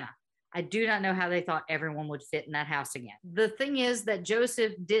Indiana. I do not know how they thought everyone would fit in that house again. The thing is that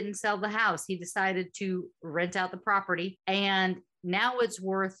Joseph didn't sell the house. He decided to rent out the property, and now it's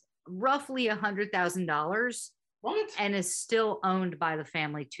worth roughly $100,000. What? And is still owned by the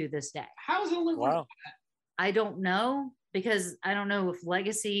family to this day. How is it only worth that? I don't know, because I don't know if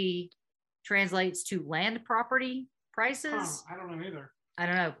legacy translates to land property prices. I don't know either. I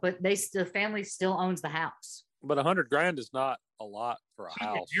don't know, but the family still owns the house. But $100,000 is not a lot for a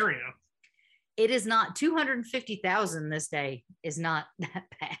house. Area. It is not. 250,000 this day is not that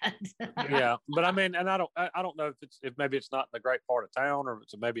bad. Yeah, but I mean, and I don't know if maybe it's not in a great part of town, or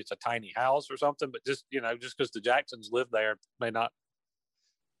maybe it's a tiny house or something. But just just because the Jacksons live there may not.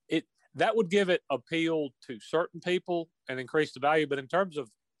 That would give it appeal to certain people and increase the value. But in terms of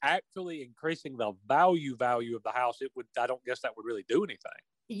actually increasing the value of the house, I don't guess that would really do anything.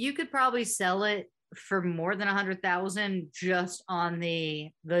 You could probably sell it for more than 100,000 just on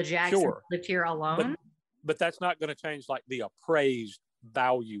the Jackson lived here alone. But that's not going to change like the appraised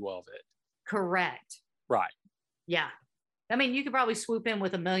value of it. Correct. Right. Yeah. I mean, you could probably swoop in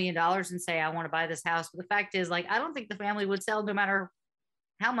with $1 million and say, I want to buy this house. But the fact is, like, I don't think the family would sell no matter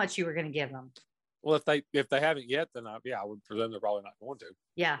how much you were going to give them. Well, if they haven't yet, then I would presume they're probably not going to.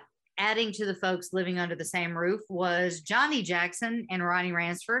 Yeah. Adding to the folks living under the same roof was Johnny Jackson and Ronnie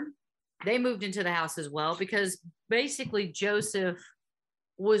Ransford. They moved into the house as well because basically Joseph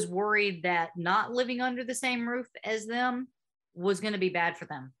was worried that not living under the same roof as them was going to be bad for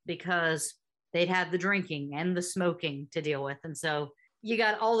them because they'd have the drinking and the smoking to deal with. And so you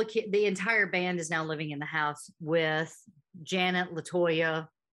got all the entire band is now living in the house with Janet, LaToya,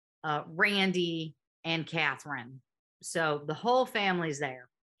 Randy, and Catherine. So the whole family's there.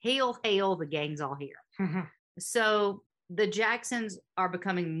 Hail, hail, the gang's all here. So the Jacksons are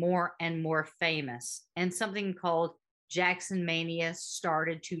becoming more and more famous, and something called Jackson Mania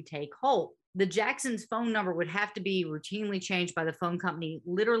started to take hold. The Jacksons' phone number would have to be routinely changed by the phone company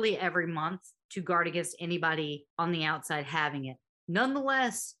literally every month to guard against anybody on the outside having it.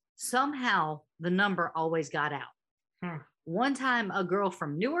 Nonetheless, somehow the number always got out. One time, a girl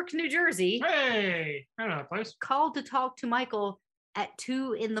from Newark, New Jersey, I know that place, called to talk to Michael at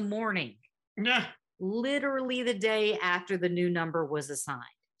 2 a.m. Yeah. Literally the day after the new number was assigned.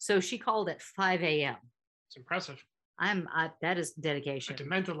 So she called at 5 a.m. It's impressive. That is dedication. Like a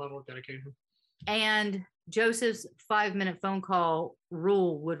mental level of dedication. And Joseph's 5-minute phone call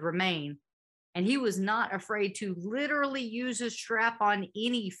rule would remain. And he was not afraid to literally use a strap on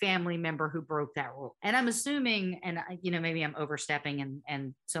any family member who broke that rule. And I'm assuming, and maybe I'm overstepping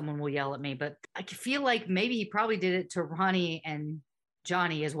and someone will yell at me, but I feel like maybe he probably did it to Ronnie and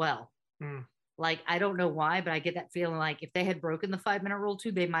Johnny as well. Like, I don't know why, but I get that feeling like if they had broken the 5-minute rule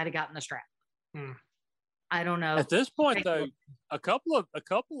too, they might've gotten the strap. I don't know. At this point, though, a couple of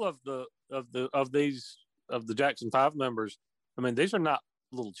the Jackson 5 members, I mean, these are not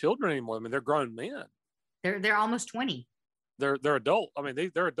little children anymore. I mean, they're grown men. They're almost 20. They're adults. I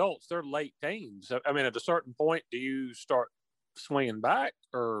mean, they're adults. They're late teens. I mean, at a certain point, do you start swinging back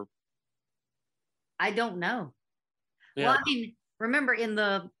or? I don't know. Yeah. Well, I mean, remember in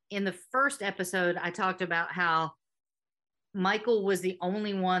the first episode, I talked about how Michael was the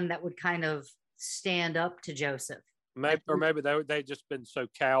only one that would kind of stand up to Joseph. Maybe they just been so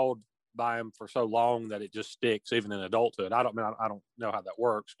cowed by him for so long that it just sticks even in adulthood. I don't know how that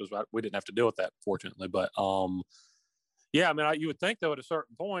works because we didn't have to deal with that, fortunately. But yeah, I mean, you would think though at a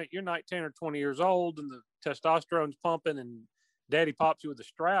certain point you're 19 or 20 years old and the testosterone's pumping and daddy pops you with a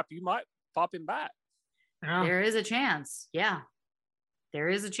strap, you might pop him back. Yeah. There is a chance. Yeah, there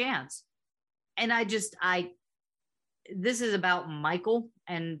is a chance. And this is about Michael,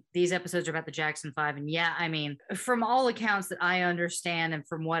 and these episodes are about the Jackson 5. And yeah, I mean, from all accounts that I understand and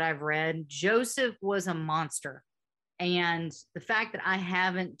from what I've read, Joseph was a monster. And the fact that I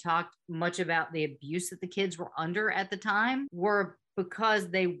haven't talked much about the abuse that the kids were under at the time were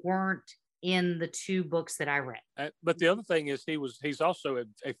because they weren't in the 2 books that I read. But the other thing is he's also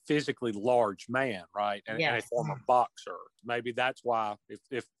a physically large man, right? And a former boxer. Maybe that's why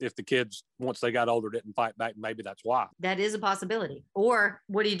if the kids, once they got older, didn't fight back, maybe that's why. That is a possibility. Or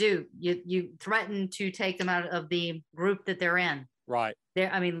what do? You threaten to take them out of the group that they're in. Right.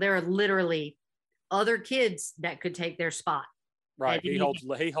 There are literally other kids that could take their spot. Right. He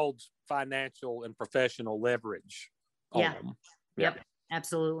holds financial and professional leverage on them. Yep.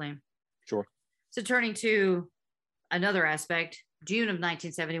 Absolutely. Sure. So turning to another aspect, June of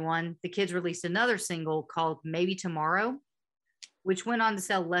 1971, the kids released another single called Maybe Tomorrow, which went on to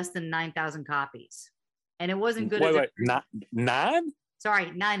sell less than 9,000 copies. And it wasn't good. Wait, 9?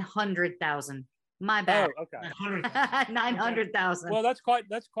 Sorry, 900,000. My bad. Oh, okay. 900,000. Well, that's quite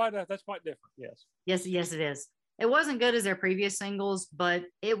different. Yes. Yes, it is. It wasn't good as their previous singles, but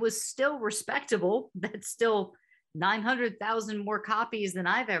it was still respectable. That's still 900,000 more copies than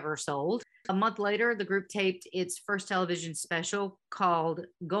I've ever sold. A month later, the group taped its first television special called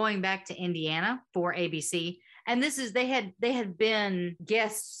Going Back to Indiana for ABC. And they had been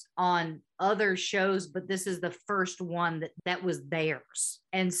guests on other shows, but this is the first one that was theirs.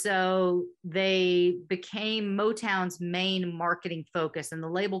 And so they became Motown's main marketing focus, and the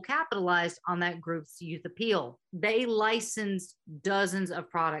label capitalized on that group's youth appeal. They licensed dozens of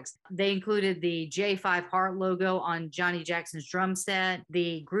products. They included the J5 Heart logo on Johnny Jackson's drum set,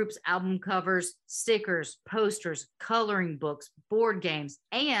 the group's album covers, stickers, posters, coloring books, board games,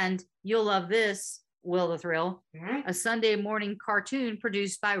 and you'll love this, Will the Thrill, a Sunday morning cartoon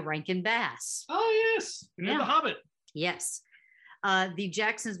produced by Rankin Bass. Oh, yes. Yeah. The Hobbit. Yes. The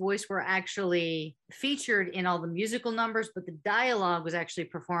Jacksons' voice were actually featured in all the musical numbers, but the dialogue was actually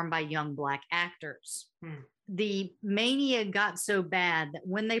performed by young Black actors. The mania got so bad that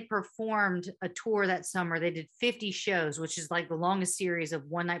when they performed a tour that summer, they did 50 shows, which is like the longest series of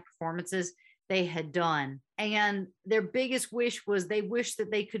one-night performances they had done. And their biggest wish was they wished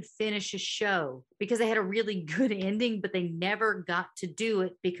that they could finish a show because they had a really good ending, but they never got to do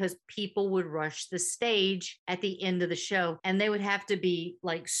it because people would rush the stage at the end of the show and they would have to be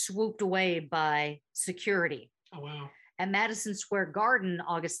like swooped away by security. Oh, wow. At Madison Square Garden,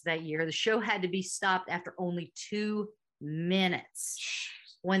 August of that year, the show had to be stopped after only 2 minutes.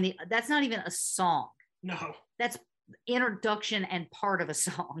 That's not even a song. No. That's introduction and part of a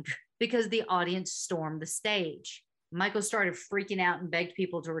song because the audience stormed the stage. Michael started freaking out and begged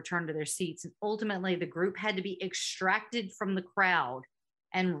people to return to their seats. And ultimately, the group had to be extracted from the crowd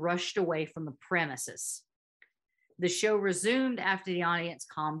and rushed away from the premises. The show resumed after the audience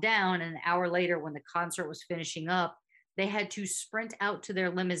calmed down. And an hour later, when the concert was finishing up, they had to sprint out to their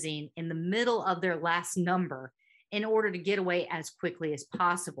limousine in the middle of their last number in order to get away as quickly as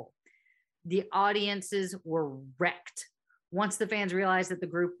possible. The audiences were wrecked. Once the fans realized that the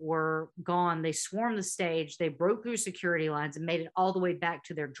group were gone, they swarmed the stage, they broke through security lines and made it all the way back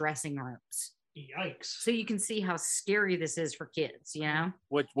to their dressing rooms. Yikes. So you can see how scary this is for kids, you know?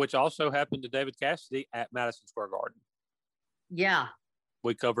 Which also happened to David Cassidy at Madison Square Garden. Yeah.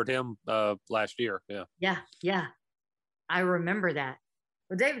 We covered him last year. Yeah. Yeah. I remember that.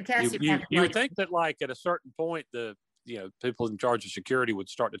 Well, David Cassidy. You would think that like at a certain point, the people in charge of security would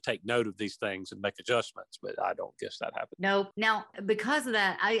start to take note of these things and make adjustments, but I don't guess that happened. No. Now, because of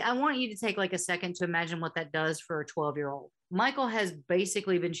that, I want you to take like a second to imagine what that does for a 12-year-old. Michael has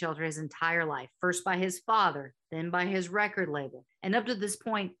basically been sheltered his entire life, first by his father, then by his record label. And up to this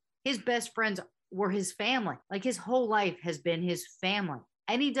point, his best friends were his family. Like his whole life has been his family.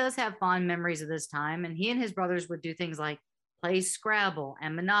 And he does have fond memories of this time. And he and his brothers would do things like play Scrabble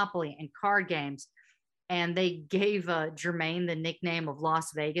and Monopoly and card games. And they gave Jermaine the nickname of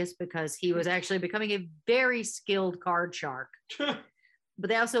Las Vegas because he was actually becoming a very skilled card shark. But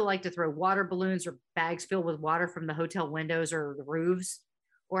they also like to throw water balloons or bags filled with water from the hotel windows or the roofs,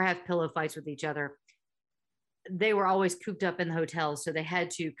 or have pillow fights with each other. they were always cooped up in the hotels, so they had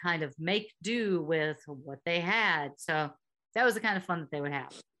to kind of make do with what they had. So that was the kind of fun that they would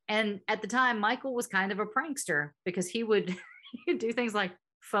have. And at the time, Michael was kind of a prankster because he would do things like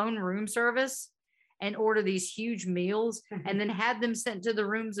phone room service and order these huge meals and then have them sent to the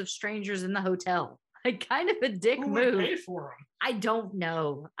rooms of strangers in the hotel. Like kind of a dick Who move. would pay for them? I don't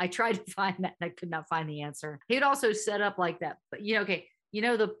know. I tried to find that and I could not find the answer. He'd also set up like that. But okay,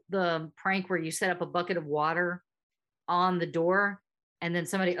 the prank where you set up a bucket of water on the door and then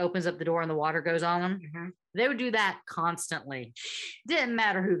somebody opens up the door and the water goes on them? Mm-hmm. They would do that constantly. Didn't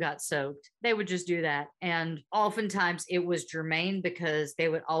matter who got soaked. They would just do that. And oftentimes it was Jermaine because they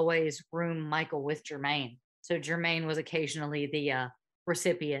would always room Michael with Jermaine. So Jermaine was occasionally the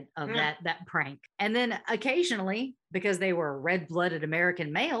recipient of that prank. And then occasionally, because they were red-blooded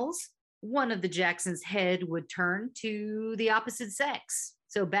American males, one of the Jacksons' head would turn to the opposite sex.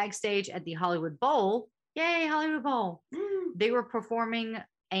 So backstage at the Hollywood Bowl, yay, Hollywood Bowl, they were performing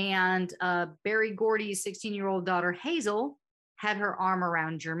and Berry Gordy's 16-year-old daughter, Hazel, had her arm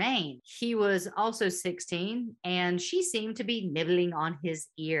around Jermaine. He was also 16 and she seemed to be nibbling on his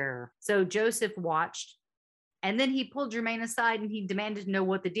ear. So Joseph watched. And then he pulled Jermaine aside and he demanded to know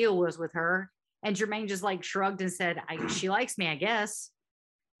what the deal was with her. And Jermaine just like shrugged and said, she likes me, I guess.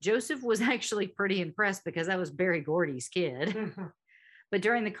 Joseph was actually pretty impressed because that was Berry Gordy's kid. But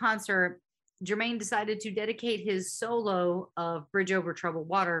during the concert, Jermaine decided to dedicate his solo of Bridge Over Troubled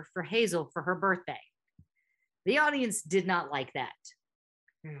Water for Hazel for her birthday. The audience did not like that.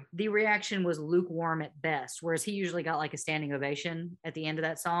 The reaction was lukewarm at best, whereas he usually got like a standing ovation at the end of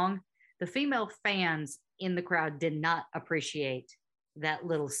that song. The female fans in the crowd did not appreciate that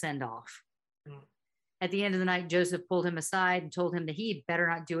little send-off. At the end of the night, Joseph pulled him aside and told him that he better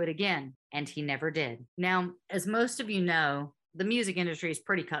not do it again, and he never did. Now, as most of you know, the music industry is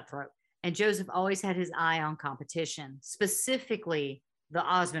pretty cutthroat, and Joseph always had his eye on competition, specifically the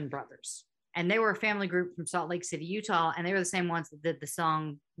Osmond brothers. And they were a family group from Salt Lake City, Utah, and they were the same ones that did the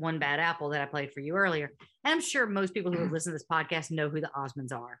song One Bad Apple that I played for you earlier. And I'm sure most people who have listened to this podcast know who the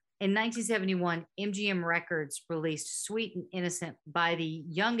Osmonds are. In 1971, MGM Records released Sweet and Innocent by the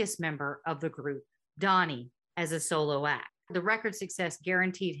youngest member of the group, Donnie, as a solo act. The record success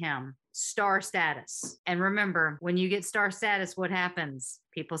guaranteed him star status. And remember, when you get star status, what happens?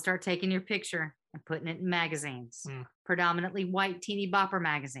 People start taking your picture and putting it in magazines, predominantly white teeny bopper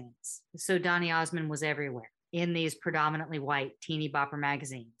magazines. So Donnie Osmond was everywhere in these predominantly white teeny bopper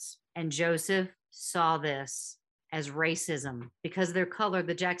magazines. And Joseph saw this as racism. Because of their color,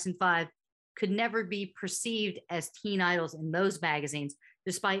 the Jackson 5 could never be perceived as teen idols in those magazines,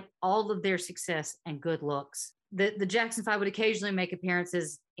 despite all of their success and good looks. The Jackson 5 would occasionally make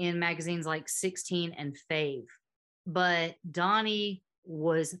appearances in magazines like 16 and Fave, but Donnie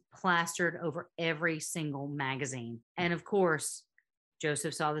was plastered over every single magazine. And of course,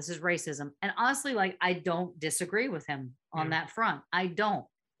 Joseph saw this as racism. And honestly, like, I don't disagree with him on that front. I don't.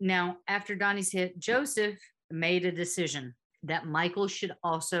 Now, after Donnie's hit, Joseph made a decision that Michael should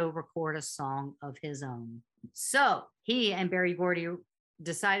also record a song of his own. So he and Berry Gordy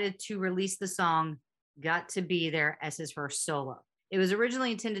decided to release the song Got to Be There as his first solo. It was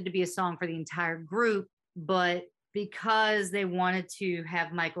originally intended to be a song for the entire group, but because they wanted to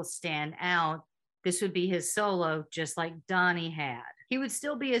have Michael stand out, this would be his solo, just like Donnie had. He would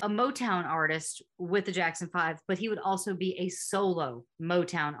still be a Motown artist with the Jackson 5, but he would also be a solo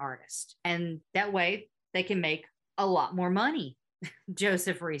Motown artist. And that way they can make a lot more money,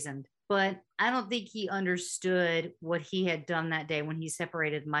 Joseph reasoned. But I don't think he understood what he had done that day when he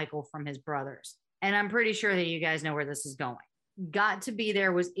separated Michael from his brothers. And I'm pretty sure that you guys know where this is going. Got to Be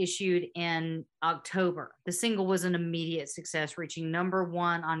There was issued in October. The single was an immediate success, reaching number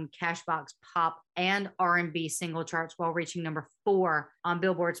 1 on Cashbox Pop and R&B single charts, while reaching number 4 on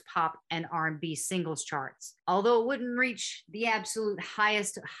Billboard's Pop and R&B singles charts. Although it wouldn't reach the absolute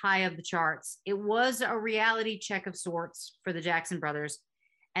highest high of the charts, it was a reality check of sorts for the Jackson brothers,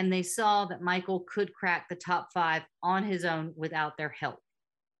 and they saw that Michael could crack the top 5 on his own without their help.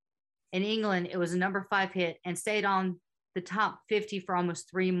 In England, it was a number 5 hit and stayed on the top 50 for almost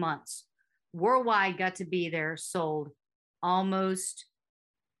 3 months. Worldwide, Got to Be There sold almost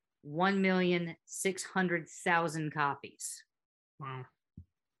 1,600,000 copies. Wow.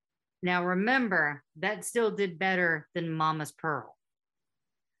 Now remember, that still did better than Mama's Pearl.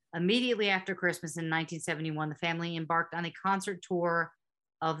 Immediately after Christmas in 1971, the family embarked on a concert tour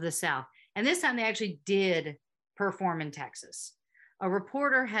of the South. And this time they actually did perform in Texas. A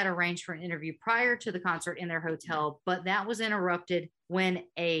reporter had arranged for an interview prior to the concert in their hotel, but that was interrupted when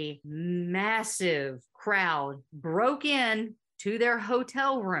a massive crowd broke in to their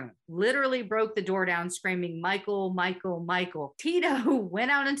hotel room, literally broke the door down, screaming, "Michael, Michael, Michael." Tito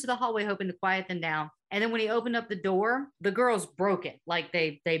went out into the hallway hoping to quiet them down. And then when he opened up the door, the girls broke it. Like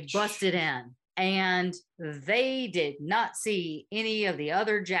they busted in. And they did not see any of the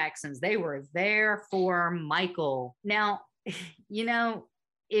other Jacksons. They were there for Michael. Now, you know,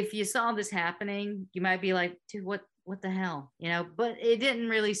 if you saw this happening, you might be like, dude, what the hell? You know, but it didn't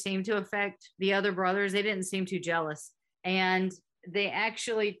really seem to affect the other brothers. They didn't seem too jealous. And they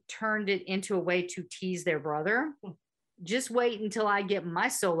actually turned it into a way to tease their brother. Just wait until I get my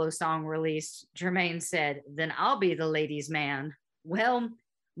solo song released, Jermaine said, then I'll be the ladies' man. Well,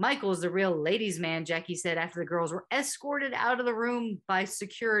 Michael's the real ladies' man, Jackie said after the girls were escorted out of the room by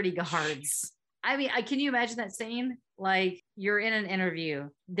security guards. I mean, can you imagine that scene? Like you're in an interview.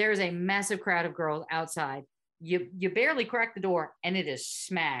 There's a massive crowd of girls outside. You barely crack the door and it is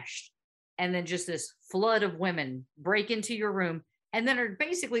smashed. And then just this flood of women break into your room and then are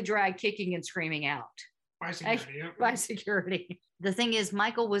basically dragged kicking and screaming out. By security. By security. The thing is,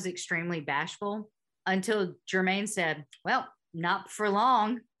 Michael was extremely bashful until Jermaine said, well, not for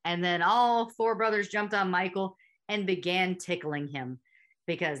long. And then all four brothers jumped on Michael and began tickling him,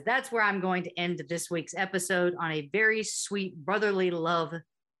 because that's where I'm going to end this week's episode, on a very sweet brotherly love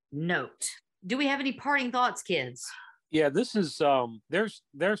note. Do we have any parting thoughts, kids? Yeah, this is there's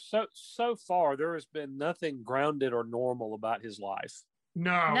so far there has been nothing grounded or normal about his life.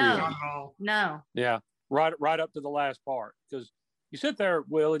 No, not at all. No. Yeah, right up to the last part, because you sit there,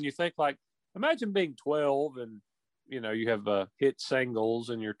 Will, and you think, like, imagine being 12 and you know you have hit singles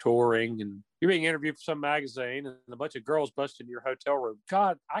and you're touring and you're being interviewed for some magazine and a bunch of girls bust into your hotel room.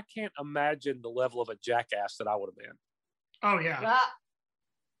 God, I can't imagine the level of a jackass that I would have been. Oh yeah.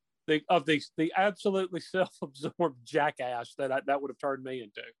 The absolutely self-absorbed jackass that would have turned me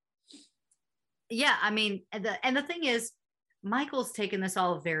into. Yeah, I mean, and the thing is, Michael's taken this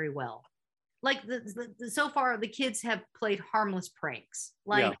all very well. Like so far, the kids have played harmless pranks.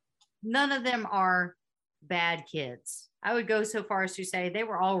 Like none of them are bad kids. I would go so far as to say they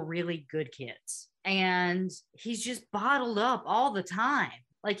were all really good kids. And he's just bottled up all the time.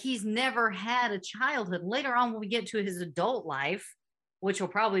 Like he's never had a childhood. Later on, when we get to his adult life, which will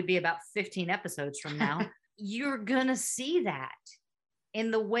probably be about 15 episodes from now, you're going to see that in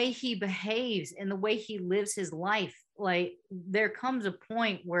the way he behaves, in the way he lives his life. Like there comes a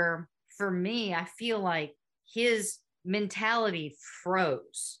point where, for me, I feel like his mentality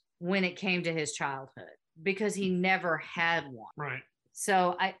froze when it came to his childhood, because he never had one. Right.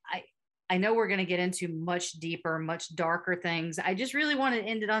 So I know we're going to get into much deeper, much darker things. I just really want to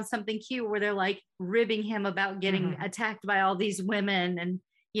end it on something cute where they're like ribbing him about getting attacked by all these women. And,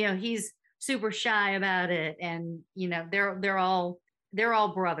 you know, he's super shy about it. And, you know, they're all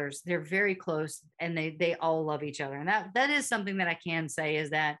brothers. They're very close and they all love each other. And that is something that I can say,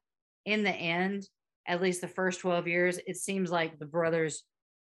 is that in the end, at least the first 12 years, it seems like the brothers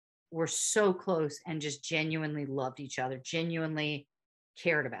were so close and just genuinely loved each other, genuinely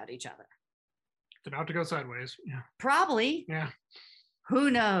cared about each other. It's about to go sideways. Yeah. Probably. Yeah. Who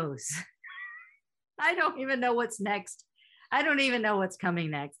knows? I don't even know what's next. I don't even know what's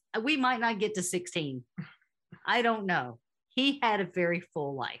coming next. We might not get to 16. I don't know. He had a very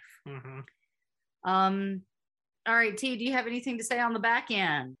full life. All right, T, do you have anything to say on the back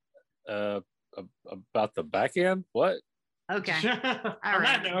end? About the back end? What? Okay. All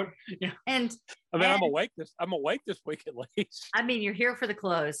right. That note, yeah. And I mean, I'm awake this week at least. I mean, you're here for the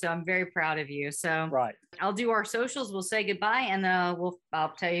close, so I'm very proud of you. So right. I'll do our socials. We'll say goodbye, and I'll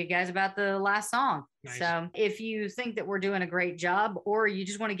tell you guys about the last song. Nice. So if you think that we're doing a great job, or you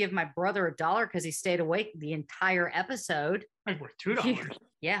just want to give my brother $1 because he stayed awake the entire episode, like worth $2.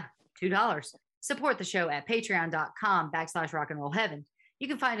 Yeah, $2. Support the show at patreon.com/rockandrollheaven. You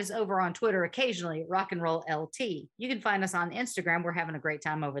can find us over on Twitter occasionally at Rock and Roll LT. You can find us on Instagram. We're having a great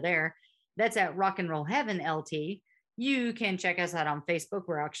time over there. That's at Rock and Roll Heaven LT. You can check us out on Facebook.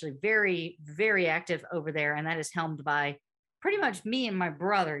 We're actually very, very active over there, and that is helmed by pretty much me and my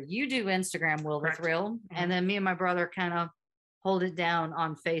brother. You do Instagram, Will the Thrill, and then me and my brother kind of hold it down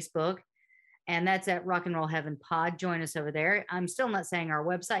on Facebook, and that's at Rock and Roll Heaven Pod. Join us over there. I'm still not saying our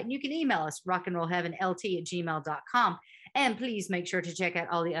website, and you can email us rockandrollheavenlt@gmail.com. And please make sure to check out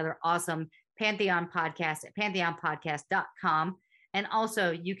all the other awesome Pantheon podcasts at pantheonpodcast.com. And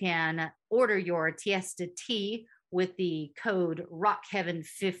also you can order your Tiesta tea with the code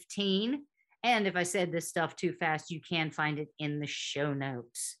RockHeaven15. And if I said this stuff too fast, you can find it in the show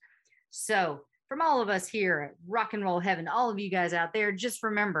notes. So from all of us here at Rock and Roll Heaven, all of you guys out there, just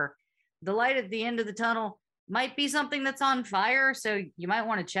remember, the light at the end of the tunnel might be something that's on fire. So you might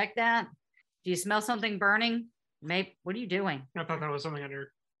want to check that. Do you smell something burning? Maybe. What are you doing? I thought that was something on your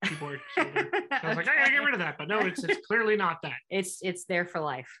keyboard shoulder. I was like, I gotta get rid of that, but no, it's clearly not that. It's there for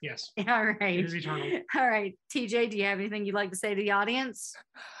life. Yes. All right. It is eternal. All right. TJ, do you have anything you'd like to say to the audience?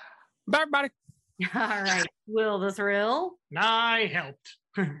 Bye, everybody. All right. Will the Thrill? I helped.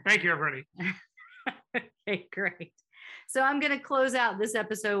 Thank you, everybody. Okay, great. So I'm going to close out this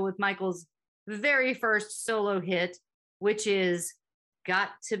episode with Michael's very first solo hit, which is Got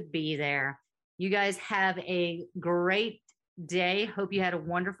to Be There. You guys have a great day. Hope you had a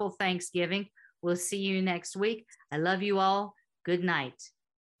wonderful Thanksgiving. We'll see you next week. I love you all. Good night.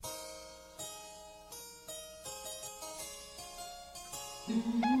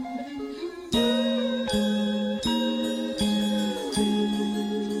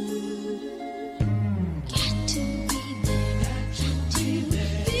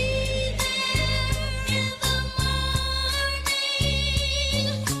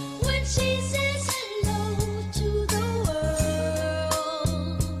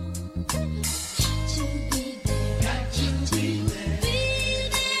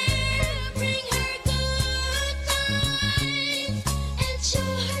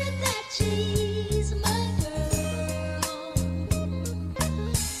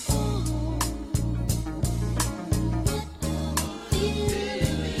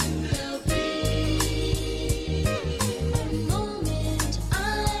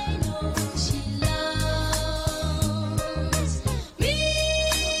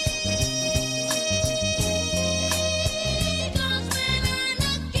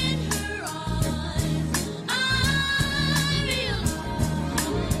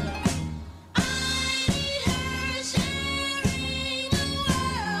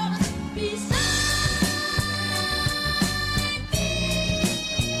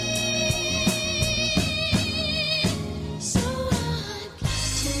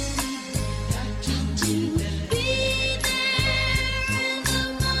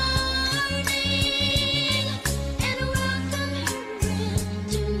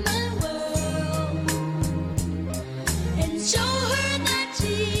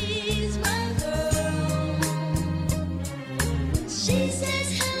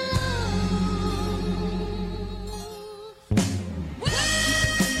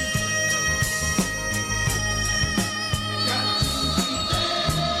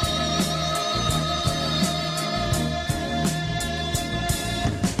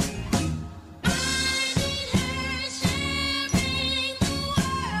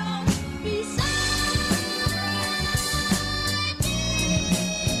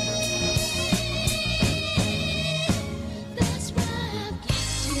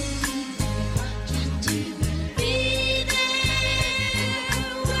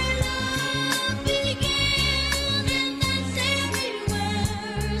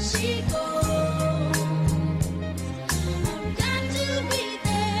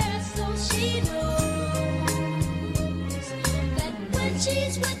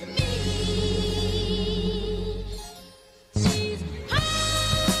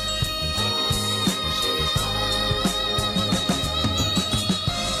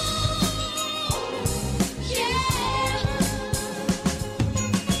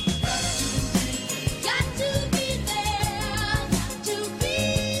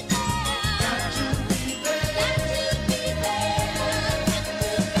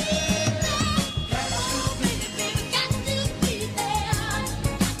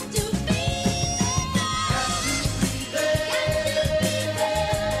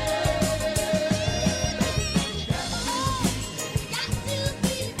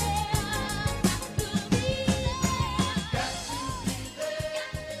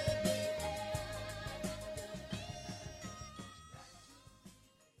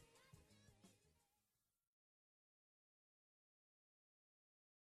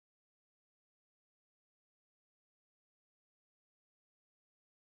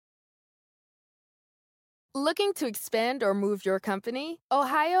 Looking to expand or move your company?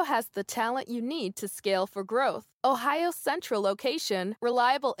 Ohio has the talent you need to scale for growth. Ohio's central location,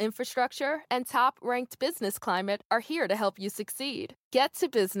 reliable infrastructure, and top-ranked business climate are here to help you succeed. Get to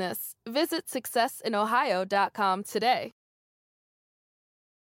business. Visit successinohio.com today.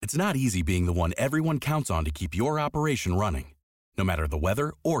 It's not easy being the one everyone counts on to keep your operation running, no matter the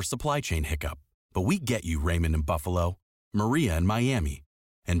weather or supply chain hiccup. But we get you, Raymond in Buffalo, Maria in Miami,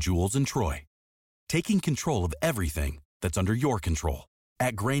 and Jules in Troy. Taking control of everything that's under your control.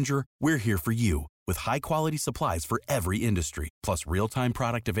 At Grainger, we're here for you with high-quality supplies for every industry, plus real-time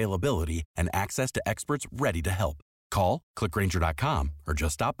product availability and access to experts ready to help. Call, click Grainger.com, or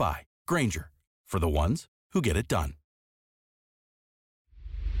just stop by. Grainger, for the ones who get it done.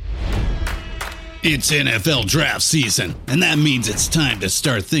 It's NFL draft season, and that means it's time to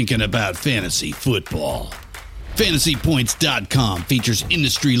start thinking about fantasy football. FantasyPoints.com features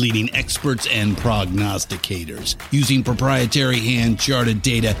industry-leading experts and prognosticators using proprietary hand-charted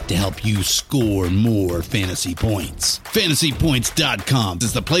data to help you score more fantasy points. FantasyPoints.com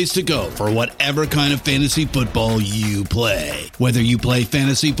is the place to go for whatever kind of fantasy football you play. Whether you play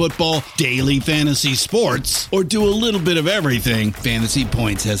fantasy football, daily fantasy sports, or do a little bit of everything, Fantasy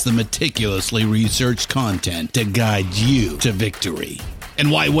Points has the meticulously researched content to guide you to victory. And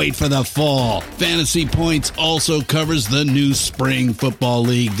why wait for the fall? Fantasy Points also covers the new spring football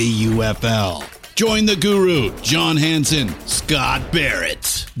league, the UFL. Join the guru, John Hansen, Scott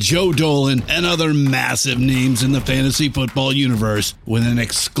Barrett, Joe Dolan, and other massive names in the fantasy football universe with an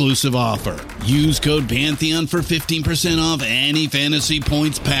exclusive offer. Use code Pantheon for 15% off any Fantasy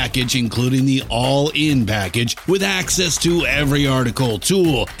Points package, including the all-in package, with access to every article,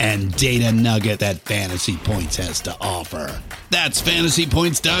 tool, and data nugget that Fantasy Points has to offer. That's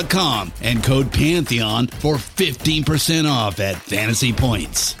FantasyPoints.com and code Pantheon for 15% off at Fantasy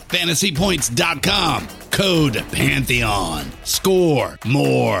Points. FantasyPoints.com, code Pantheon. Score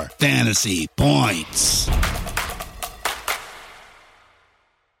more fantasy points.